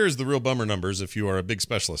 Now, here's the real bummer numbers if you are a big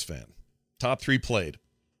specialist fan. Top 3 played.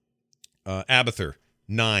 Abathur,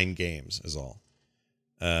 9 games is all.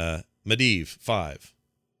 Medivh, 5.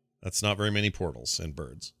 That's not very many portals and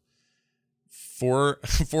birds. 4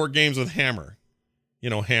 games with Hammer. You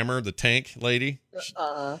know, Hammer, the tank lady.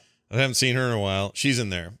 I haven't seen her in a while. She's in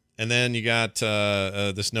there. And then you got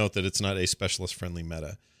this note that it's not a specialist-friendly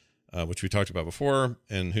meta, which we talked about before,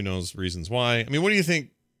 and who knows reasons why. I mean, what do you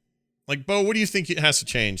think? Like, Bo, what do you think it has to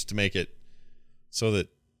change to make it so that...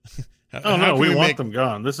 we want them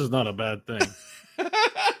gone. This is not a bad thing.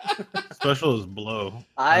 Special is blow.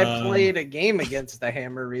 I played a game against the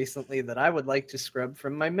Hammer recently that I would like to scrub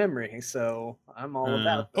from my memory, so I'm all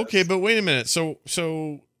about this. Okay, but wait a minute. So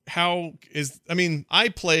how is... I mean, I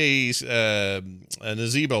play a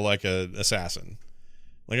Nazeebo like an assassin.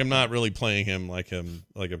 Like, I'm not really playing him like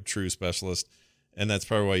a true specialist, and that's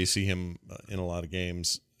probably why you see him in a lot of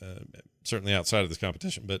games, certainly outside of this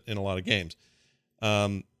competition, but in a lot of games.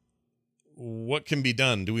 What can be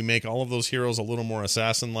done? Do we make all of those heroes a little more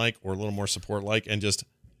assassin-like or a little more support-like and just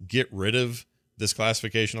get rid of this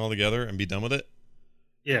classification altogether and be done with it?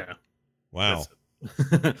 Yeah. Wow.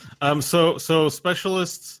 So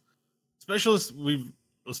specialists we've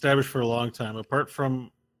established for a long time, apart from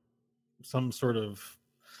some sort of,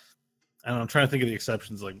 I don't know, I'm trying to think of the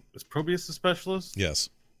exceptions. Like, is Probius a specialist? Yes.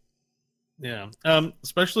 Yeah.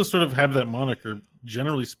 Specialists sort of have that moniker,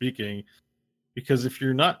 generally speaking, because if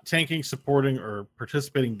you're not tanking, supporting, or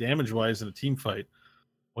participating damage-wise in a team fight,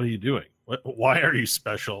 what are you doing? Why are you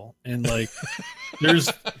special? And like, there's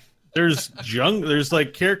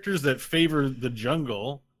like characters that favor the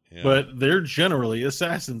jungle, but they're generally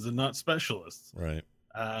assassins and not specialists. Right.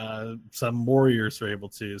 Some warriors are able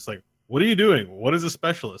to. It's like, what are you doing? What is a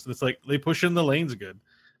specialist? And it's like they push in the lanes good,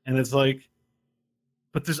 and it's like,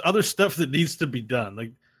 but there's other stuff that needs to be done.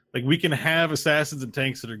 Like we can have assassins and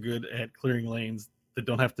tanks that are good at clearing lanes that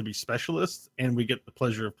don't have to be specialists, and we get the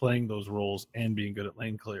pleasure of playing those roles and being good at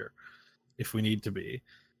lane clear if we need to be.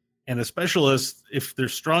 And a specialist, if their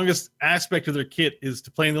strongest aspect of their kit is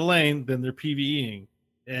to play in the lane, then they're PvEing,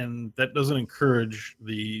 and that doesn't encourage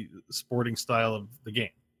the sporting style of the game.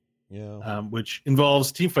 Yeah. Which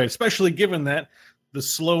involves team fight, especially given that the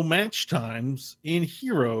slow match times in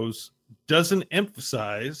Heroes doesn't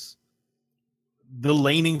emphasize the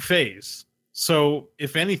laning phase. So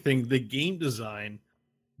if anything, the game design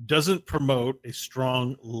doesn't promote a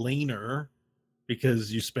strong laner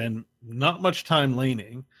because you spend not much time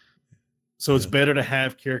laning. So it's better to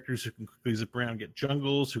have characters who can quickly zip around, get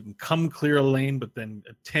jungles, who can come clear a lane, but then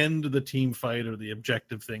attend to the team fight or the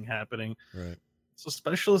objective thing happening. Right. So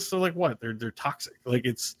specialists are like what? They're toxic. Like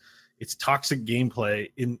it's toxic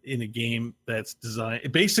gameplay in a game that's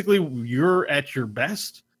designed. Basically, you're at your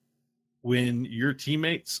best when your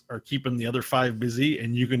teammates are keeping the other 5 busy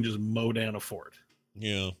and you can just mow down a fort.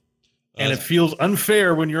 Yeah. And it feels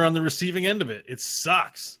unfair when you're on the receiving end of it. It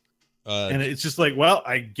sucks. And it's just like, well,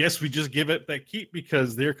 I guess we just give it that keep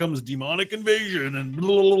because there comes demonic invasion and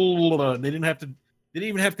blah, blah, blah. They didn't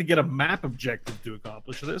even have to get a map objective to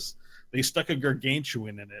accomplish this. They stuck a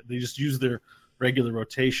gargantuan in it. They just used their regular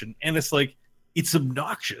rotation. And it's like, it's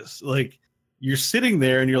obnoxious. Like, you're sitting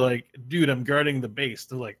there and you're like, dude, I'm guarding the base.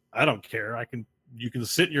 They're like, I don't care. You can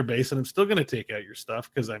sit in your base and I'm still going to take out your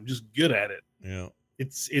stuff because I'm just good at it. Yeah.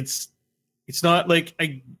 It's not like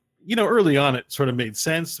early on it sort of made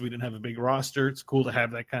sense. We didn't have a big roster. It's cool to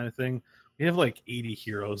have that kind of thing. We have like 80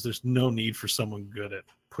 heroes. There's no need for someone good at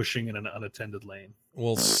pushing in an unattended lane.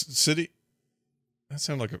 Well, City, that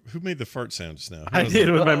sounded like who made the fart sound just now? I did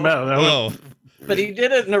it with my mouth. But he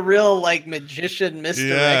did it in a real like magician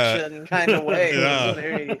misdirection kind of way. Yeah. It was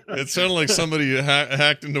very... It sounded like somebody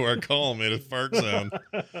hacked into our call and made a fart sound.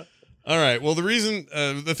 All right. Well,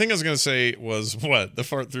 the thing I was going to say was what? The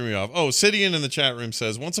fart threw me off. Oh, Sidian in the chat room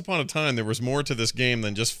says, once upon a time, there was more to this game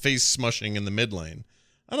than just face smushing in the mid lane.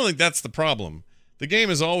 I don't think that's the problem. The game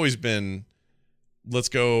has always been, let's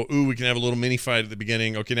go, we can have a little mini fight at the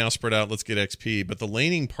beginning. Okay, now spread out, let's get XP. But the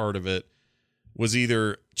laning part of it was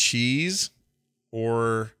either cheese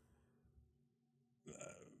or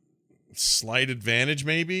slight advantage,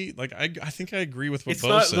 maybe. Like I think I agree with what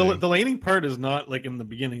Bo's saying. The laning part is not like in the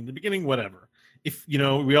beginning. The beginning, whatever. If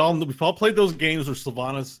we've all played those games where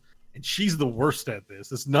Sylvanas, and she's the worst at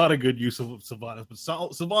this. It's not a good use of Sylvanas, but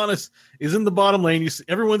Sylvanas is in the bottom lane. You see,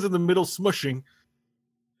 everyone's in the middle smushing.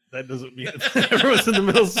 That doesn't mean everyone's in the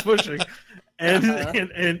middle smushing,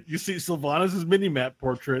 and you see Sylvanas' mini-map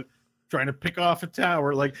portrait trying to pick off a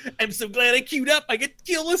tower. Like, I'm so glad I queued up. I get to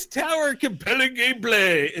kill this tower. Compelling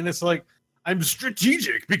gameplay. And it's like, I'm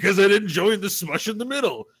strategic because I didn't join the smush in the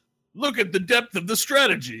middle. Look at the depth of the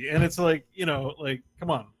strategy. And it's like,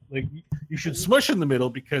 come on. Like, you should smush in the middle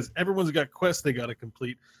because everyone's got quests they got to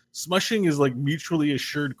complete. Smushing is like mutually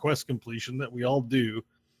assured quest completion that we all do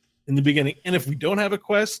in the beginning. And if we don't have a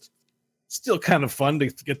quest, still kind of fun to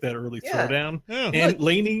get that early throwdown. Yeah. And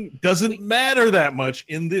laning doesn't matter that much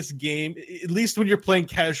in this game, at least when you're playing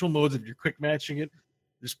casual modes. If you're quick matching it,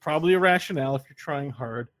 there's probably a rationale if you're trying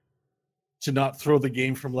hard to not throw the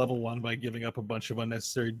game from level 1 by giving up a bunch of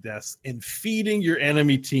unnecessary deaths and feeding your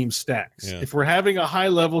enemy team stacks. Yeah. If we're having a high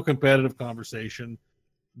level competitive conversation,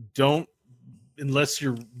 don't, unless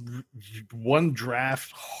you're one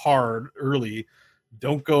draft hard early,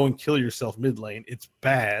 don't go and kill yourself mid lane. It's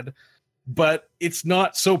bad. But it's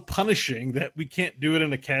not so punishing that we can't do it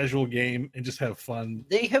in a casual game and just have fun.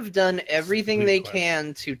 They have done everything they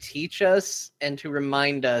can to teach us and to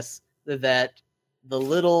remind us that the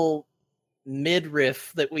little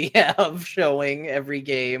midriff that we have showing every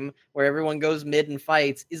game where everyone goes mid and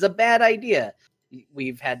fights is a bad idea.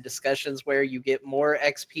 We've had discussions where you get more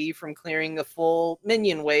XP from clearing a full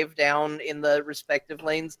minion wave down in the respective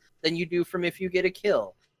lanes than you do from if you get a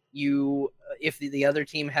kill. If the other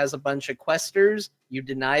team has a bunch of questers, you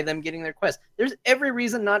deny them getting their quest. There's every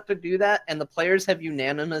reason not to do that, and the players have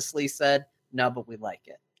unanimously said, no, but we like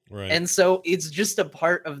it. Right. And so it's just a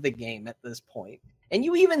part of the game at this point. And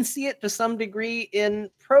you even see it to some degree in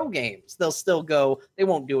pro games. They'll still go, they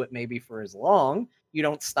won't do it maybe for as long. You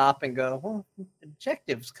don't stop and go, well,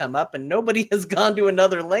 objectives come up and nobody has gone to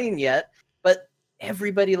another lane yet. But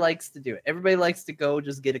everybody likes to do it. Everybody likes to go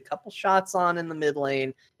just get a couple shots on in the mid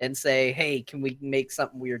lane and say, hey, can we make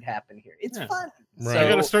something weird happen here? It's fun. Right. I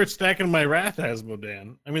got to start stacking my Wrath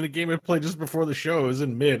Asmodan. I mean, the game I played just before the show is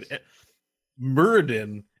in mid.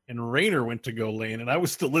 Muradin and Raynor went to go lane, and I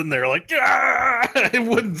was still in there like, I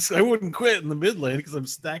wouldn't quit in the mid lane because I'm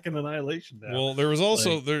stacking Annihilation down. Well, there was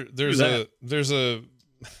also the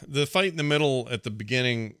fight in the middle at the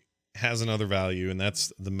beginning has another value, and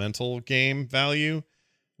that's the mental game value,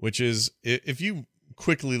 which is if you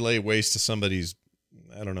quickly lay waste to somebody's,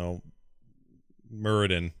 I don't know,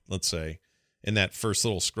 Muradin, let's say, in that first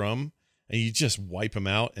little scrum, and you just wipe them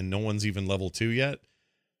out and no one's even level 2 yet,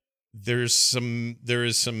 there is some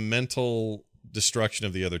mental destruction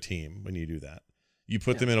of the other team when you do that. You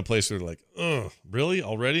put them in a place where they're like, oh, really?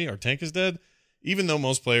 Already? Our tank is dead? Even though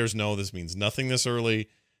most players know this means nothing this early,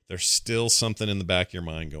 there's still something in the back of your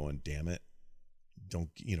mind going, damn it.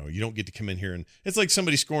 You don't get to come in here and it's like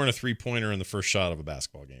somebody scoring a 3-pointer in the first shot of a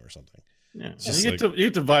basketball game or something. Yeah. You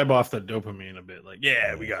get to vibe off that dopamine a bit. Like,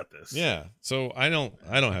 yeah, we got this. Yeah. So I don't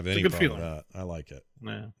have any problem with that. I like it.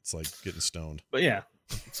 Yeah. It's like getting stoned. But yeah.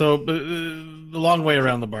 So the long way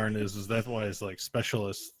around the barn is that's why it's like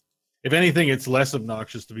specialists. If anything, it's less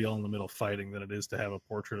obnoxious to be all in the middle fighting than it is to have a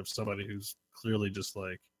portrait of somebody who's clearly just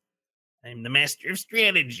like, I'm the master of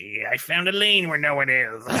strategy. I found a lane where no one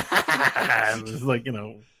is. It's like,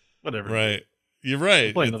 whatever. Right. You're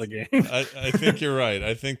right. Play another game. I think you're right.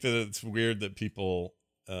 I think that it's weird that people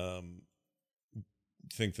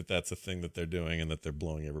think that that's a thing that they're doing and that they're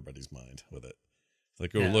blowing everybody's mind with it. It's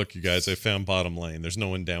like, look, you guys, I found bottom lane. There's no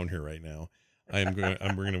one down here right now.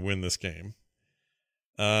 we're going to win this game.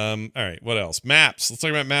 All right, what else? Maps. Let's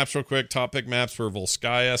talk about maps real quick. Top pick maps for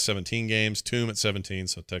Volskaya, 17 games. Tomb at 17,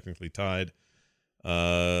 so technically tied.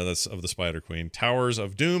 That's of the Spider Queen. Towers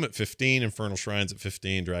of Doom at 15. Infernal Shrines at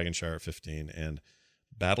 15. Dragonshire at 15. And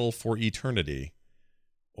Battle for Eternity,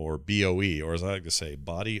 or BOE, or as I like to say,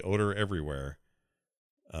 Body Odor Everywhere.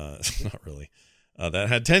 Not really. That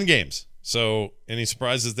had 10 games. So any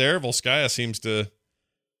surprises there? Volskaya seems to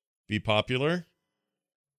be popular.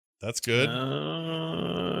 That's good.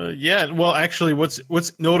 Yeah. Well, actually,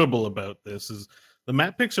 what's notable about this is the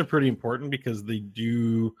map picks are pretty important because they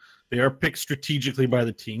are picked strategically by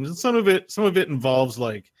the teams, and some of it involves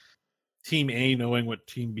like Team A knowing what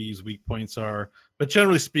Team B's weak points are. But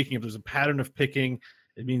generally speaking, if there's a pattern of picking,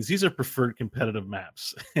 it means these are preferred competitive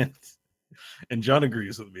maps. And John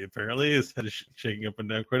agrees with me. Apparently, his head is shaking up and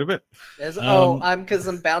down quite a bit.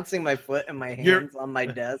 I'm bouncing my foot and my hands on my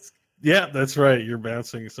desk. Yeah, that's right. You're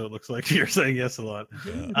bouncing, so it looks like you're saying yes a lot.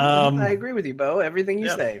 I agree with you, Bo. Everything you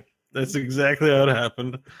say. That's exactly how it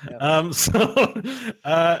happened. Yep.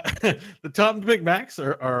 The top pick maps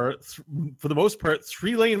are for the most part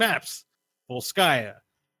 3-lane maps: Volskaya,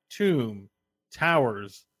 Tomb,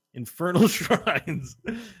 Towers, Infernal Shrines,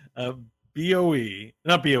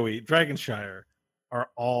 Dragonshire are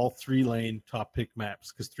all 3-lane top pick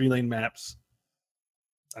maps, because 3-lane maps,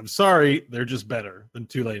 I'm sorry, they're just better than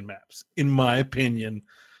 2-lane maps, in my opinion.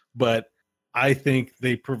 But I think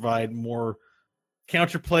they provide more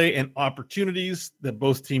counterplay and opportunities that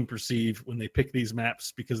both teams perceive when they pick these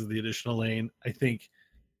maps because of the additional lane. I think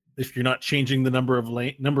if you're not changing the number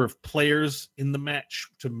of players in the match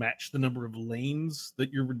to match the number of lanes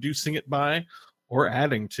that you're reducing it by or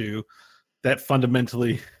adding to, that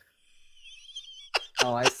fundamentally.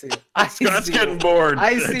 Oh, I see. Scott's getting bored.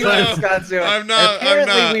 I see what Scott's doing. I'm not.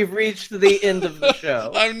 Apparently, we've reached the end of the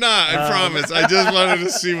show. I'm not. I promise. I just wanted to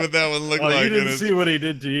see what that one looked like. You didn't see what he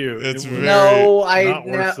did to you. It's not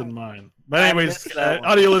worse than mine. But anyways,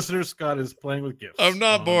 audio listeners, Scott is playing with gifts. I'm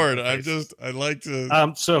not bored. I like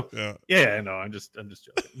to. Yeah, I know. I'm just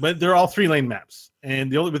joking. But they're all 3-lane maps,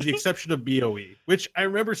 and with the exception of BOE, which I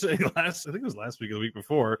remember saying I think it was last week or the week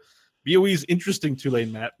before. BOE is interesting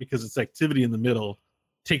 2-lane map because its activity in the middle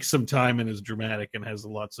takes some time and is dramatic and has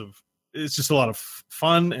it's just a lot of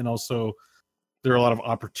fun, and also there are a lot of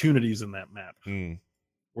opportunities in that map.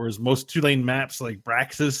 Whereas most 2-lane maps like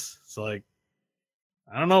Braxis, it's like,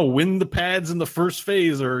 I don't know, win the pads in the first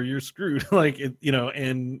phase or you're screwed.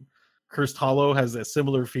 And Cursed Hollow has that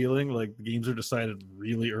similar feeling. Like the games are decided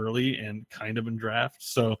really early and kind of in draft.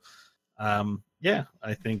 So I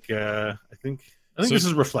think this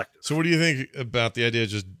is reflective. So what do you think about the idea of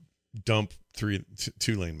just dump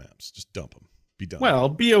 2-lane maps? Just dump them. Be done. Well,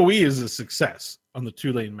 BOE is a success on the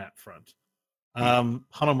 2-lane map front.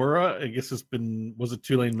 Hanamura, I guess was a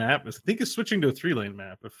 2-lane map. I think it's switching to a 3-lane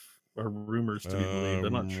map, if are rumors to be believed.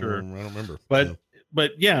 I'm not sure. I don't remember.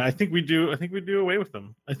 But yeah, I think we do away with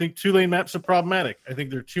them. I think 2-lane maps are problematic. I think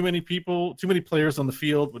there are too many players on the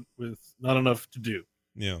field with not enough to do.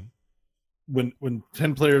 Yeah. When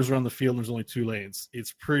 10 players are on the field and there's only 2 lanes,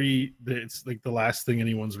 it's like the last thing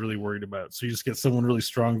anyone's really worried about. So you just get someone really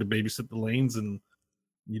strong to babysit the lanes and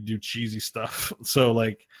you do cheesy stuff. So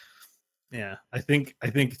yeah, I think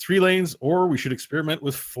 3 lanes, or we should experiment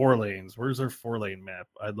with 4 lanes. Where's our 4-lane map?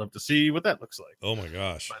 I'd love to see what that looks like. Oh my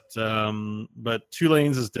gosh. But 2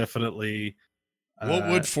 lanes is definitely. What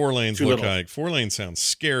would 4 lanes look like? 4 lanes sounds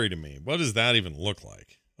scary to me. What does that even look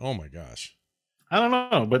like? Oh my gosh. I don't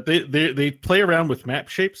know, but they play around with map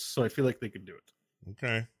shapes, so I feel like they could do it.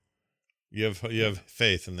 Okay. You have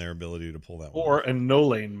faith in their ability to pull that one. Or a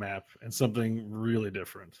no-lane map and something really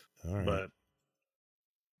different. All right. But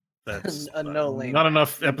that's a no-lane. Not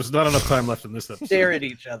enough time left in this episode. Stare at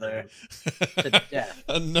each other to death.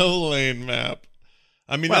 A no-lane map.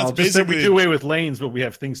 I mean, well, that's basically we do away with lanes, but we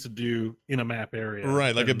have things to do in a map area.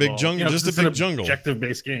 Right, like a big jungle, just a big jungle.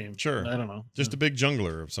 Objective-based game. Sure. I don't know. Just a big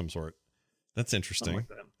jungler of some sort. That's interesting. Like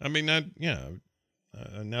that. I mean, now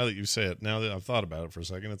that you say it, now that I've thought about it for a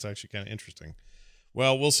second, it's actually kind of interesting.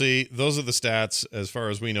 Well, we'll see. Those are the stats as far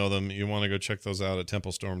as we know them. You want to go check those out at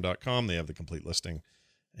templestorm.com. They have the complete listing,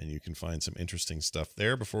 and you can find some interesting stuff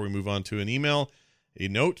there. Before we move on to an email, a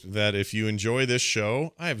note that if you enjoy this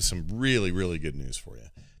show, I have some really, really good news for you.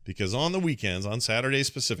 Because on the weekends, on Saturdays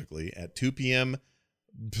specifically, at 2 p.m.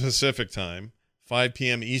 Pacific time, 5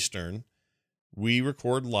 p.m. Eastern, we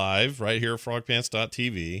record live right here at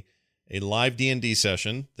frogpants.tv, a live D&D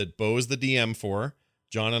session that Bo is the DM for.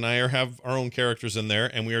 John and I have our own characters in there,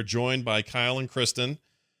 and we are joined by Kyle and Kristen,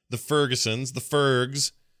 the Fergusons, the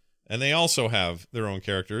Fergs, and they also have their own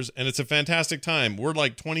characters, and it's a fantastic time. We're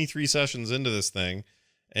like 23 sessions into this thing,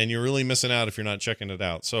 and you're really missing out if you're not checking it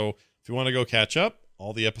out. So if you want to go catch up,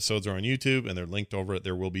 all the episodes are on YouTube, and they're linked over at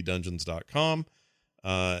therewillbedungeons.com,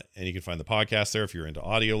 and you can find the podcast there if you're into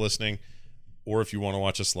audio listening. Or if you want to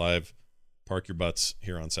watch us live, park your butts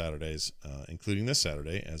here on Saturdays, including this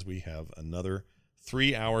Saturday, as we have another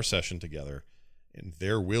 3-hour session together in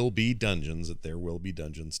There Will Be Dungeons at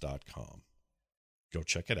therewillbedungeons.com. Go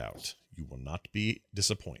check it out. You will not be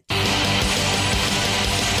disappointed.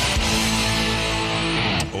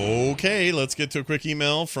 Okay, let's get to a quick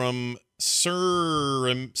email from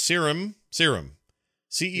Serum.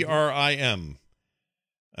 Cerim.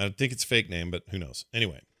 I think it's a fake name, but who knows?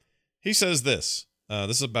 Anyway, he says this.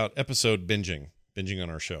 This is about episode binging on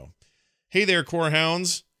our show. Hey there, Core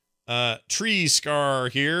Hounds. Tree Scar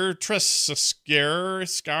here.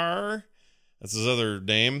 Scar. That's his other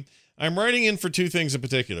name. I'm writing in for two things in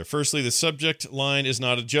particular. Firstly, the subject line is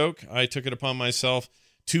not a joke. I took it upon myself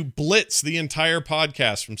to blitz the entire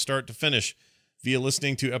podcast from start to finish via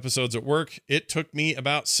listening to episodes at work. It took me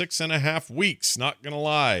about 6.5 weeks, not gonna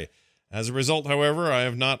lie. As a result, however, I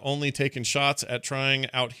have not only taken shots at trying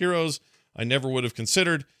out heroes I never would have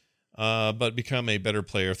considered, but become a better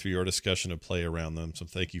player through your discussion of play around them. So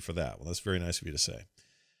thank you for that. Well, that's very nice of you to say.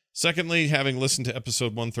 Secondly, having listened to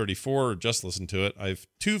episode 134, or just listened to it, I've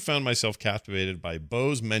too found myself captivated by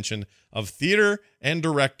Bo's mention of theater and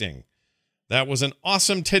directing. That was an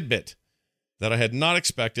awesome tidbit that I had not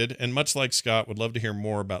expected, and much like Scott, would love to hear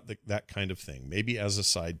more about that kind of thing, maybe as a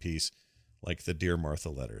side piece, like the Dear Martha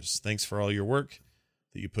letters. Thanks for all your work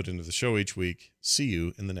that you put into the show each week. See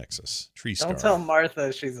you in the Nexus. Tree Scar. Don't tell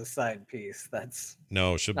Martha she's a side piece. That's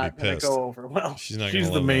no, she'll be not going to pissed. go over well. She's not. She's gonna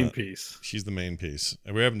the love main that. piece. She's the main piece.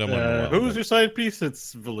 And we haven't done one in a while. Who's but- your side piece?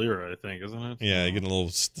 It's Valera, I think, isn't it? Yeah, you get a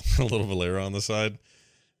little Valera on the side.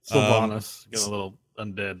 Sylvanas. Get a little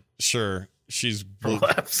undead. Sure, she's blue.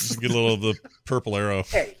 Perhaps. She's get a little of the purple arrow.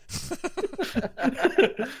 Hey,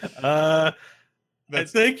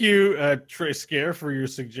 Thank you, Trey Scare, for your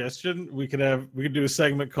suggestion. We could do a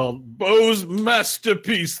segment called Bo's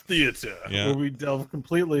Masterpiece Theater, Yeah. where we delve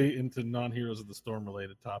completely into non-Heroes of the Storm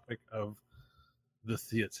related topic of the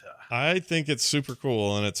theater. I think it's super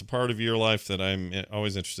cool, and it's a part of your life that I'm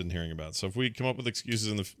always interested in hearing about. So if we come up with excuses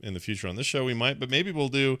in the future on this show, we might. But maybe we'll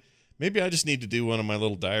do. Maybe I just need to do one of my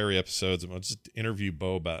little diary episodes, and I'll just interview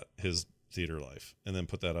Bo about his theater life, and then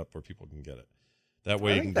put that up where people can get it. That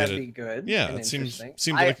way I you think can get that'd it. be good. Yeah, and it seems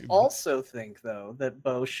interesting. like I also think though that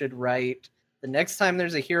Bo should write the next time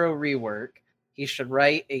there's a hero rework. He should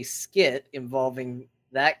write a skit involving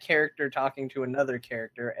that character talking to another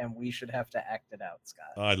character, and we should have to act it out,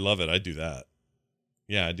 Scott. I love it. I'd do that.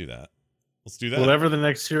 Yeah, I'd do that. Let's do that. Whatever the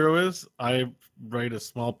next hero is, I write a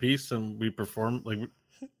small piece and we perform. Like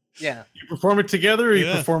Yeah, you perform it together, or you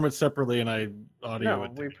Yeah. perform it separately, and I audio no,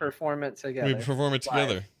 it. we together? perform it together. We perform it Live.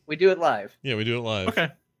 together. We do it live. Yeah, we do it live. Okay.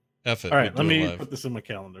 F it. All we right. do Let it me live. put this in my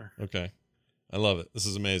calendar. Okay. I love it. This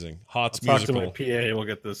is amazing. Hot's I'll talk to musical. my PA. We'll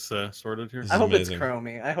get this sorted here. This I is hope amazing. it's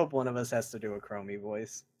Chromie. I hope one of us has to do a Chromie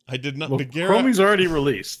voice. I did not. Well, Bagheera, Chromie's already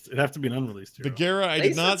released. It'd have to be an unreleased hero. Bagheera, I They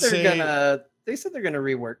did not said say. They said they're gonna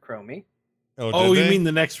rework Chromie. Oh, did you they? mean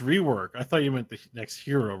the next rework? I thought you meant the next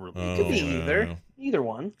hero release. Oh, It could be I don't either. know. Either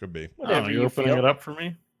one. Could be. Whatever you're you opening feel. it up for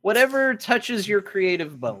me. Whatever touches your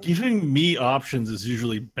creative bone. Giving me options is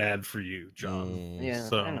usually bad for you, John. Mm, Yeah,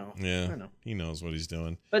 So, I know. Yeah. I know. He knows what he's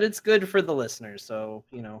doing. But it's good for the listeners, so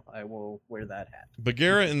I will wear that hat.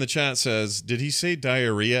 Bagheera in the chat says, "Did he say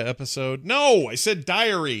diarrhea episode?" No, I said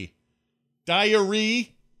diary.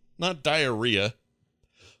 Diary, not diarrhea.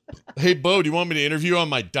 Hey, Bo, do you want me to interview on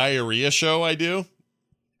my diarrhea show? I do.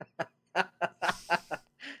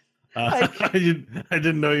 I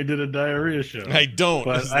didn't know you did a diarrhea show. I don't.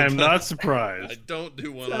 But I am not I surprised. don't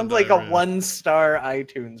do one. on Sounds like a diarrhea. 1-star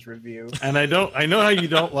iTunes review. And I know how you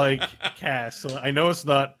don't like cast. So I know it's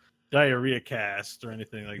not diarrhea cast or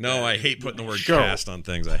anything like that. No, I hate putting the word Show. cast on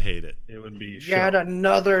things. I hate it. It would be Yet show.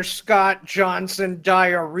 another Scott Johnson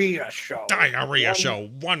diarrhea show. Diarrhea One- show,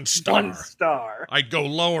 1 star. 1 star. I'd go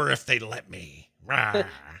lower if they let me. Rah.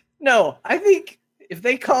 No, I think if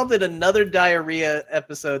they called it another diarrhea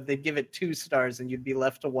episode, they'd give it 2 stars, and you'd be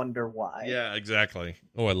left to wonder why. Yeah, exactly.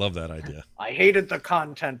 Oh, I love that idea. I hated the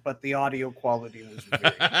content, but the audio quality was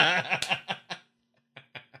very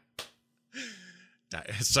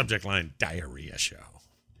Subject line, diarrhea show.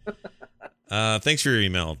 Thanks for your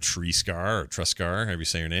email, Treescar or Truscar, however you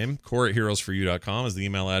say your name. core@heroesforyou.com is the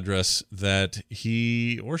email address that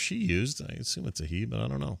he or she used. I assume it's a he, but I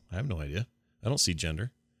don't know. I have no idea. I don't see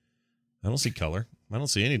gender. I don't see color. I don't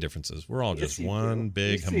see any differences. We're all Yes, just you one do.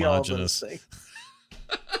 big You see all those homogenous. things.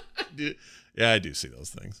 Yeah, I do see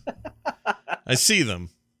those things. I see them.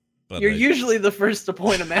 But You're I- usually the first to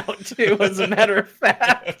point them out, too, as a matter of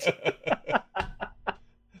fact.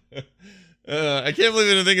 I can't believe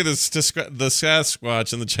I didn't think of this. The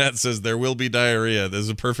Sasquatch in the chat says there will be diarrhea. There's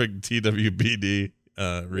a perfect TWBD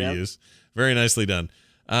reuse. Very nicely done.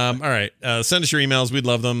 All right. Send us your emails. We'd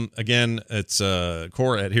love them. Again, it's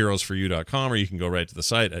core@heroesforyou.com, or you can go right to the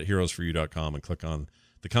site at heroesforyou.com and click on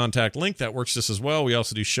the contact link. That works just as well. We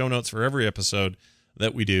also do show notes for every episode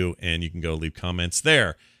that we do, and you can go leave comments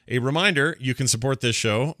there. A reminder, you can support this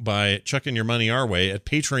show by chucking your money our way at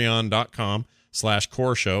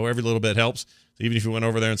patreon.com/core show. Every little bit helps. So So even if you went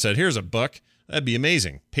over there and said, here's $1, that'd be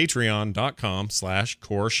amazing.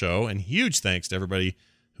 Patreon.com/core show. And huge thanks to everybody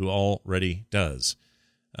who already does.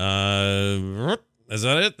 Is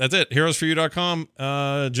that it? That's it.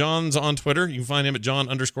 HeroesForYou.com. John's on Twitter. You can find him at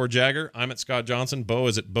John_Jagger. I'm at Scott Johnson. Bo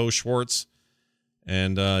is at Bo Schwartz.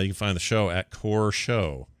 And you can find the show at Core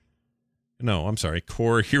Show. No, I'm sorry,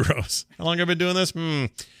 Core Heroes. How long have I been doing this?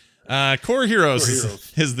 Core Heroes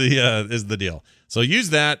is the deal. So use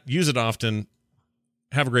that. Use it often.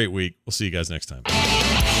 Have a great week. We'll see you guys next time.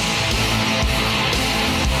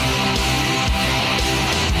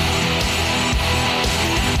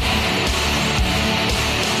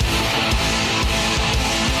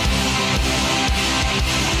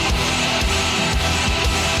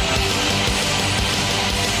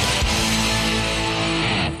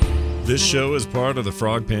 This show is part of the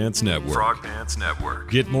Frog Pants Network. Frog Pants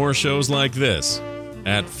Network. Get more shows like this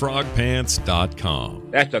at frogpants.com.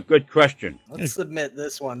 That's a good question. Let's submit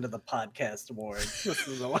this one to the podcast awards. This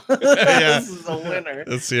is a Yeah. this is a winner.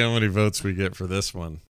 Let's see how many votes we get for this one.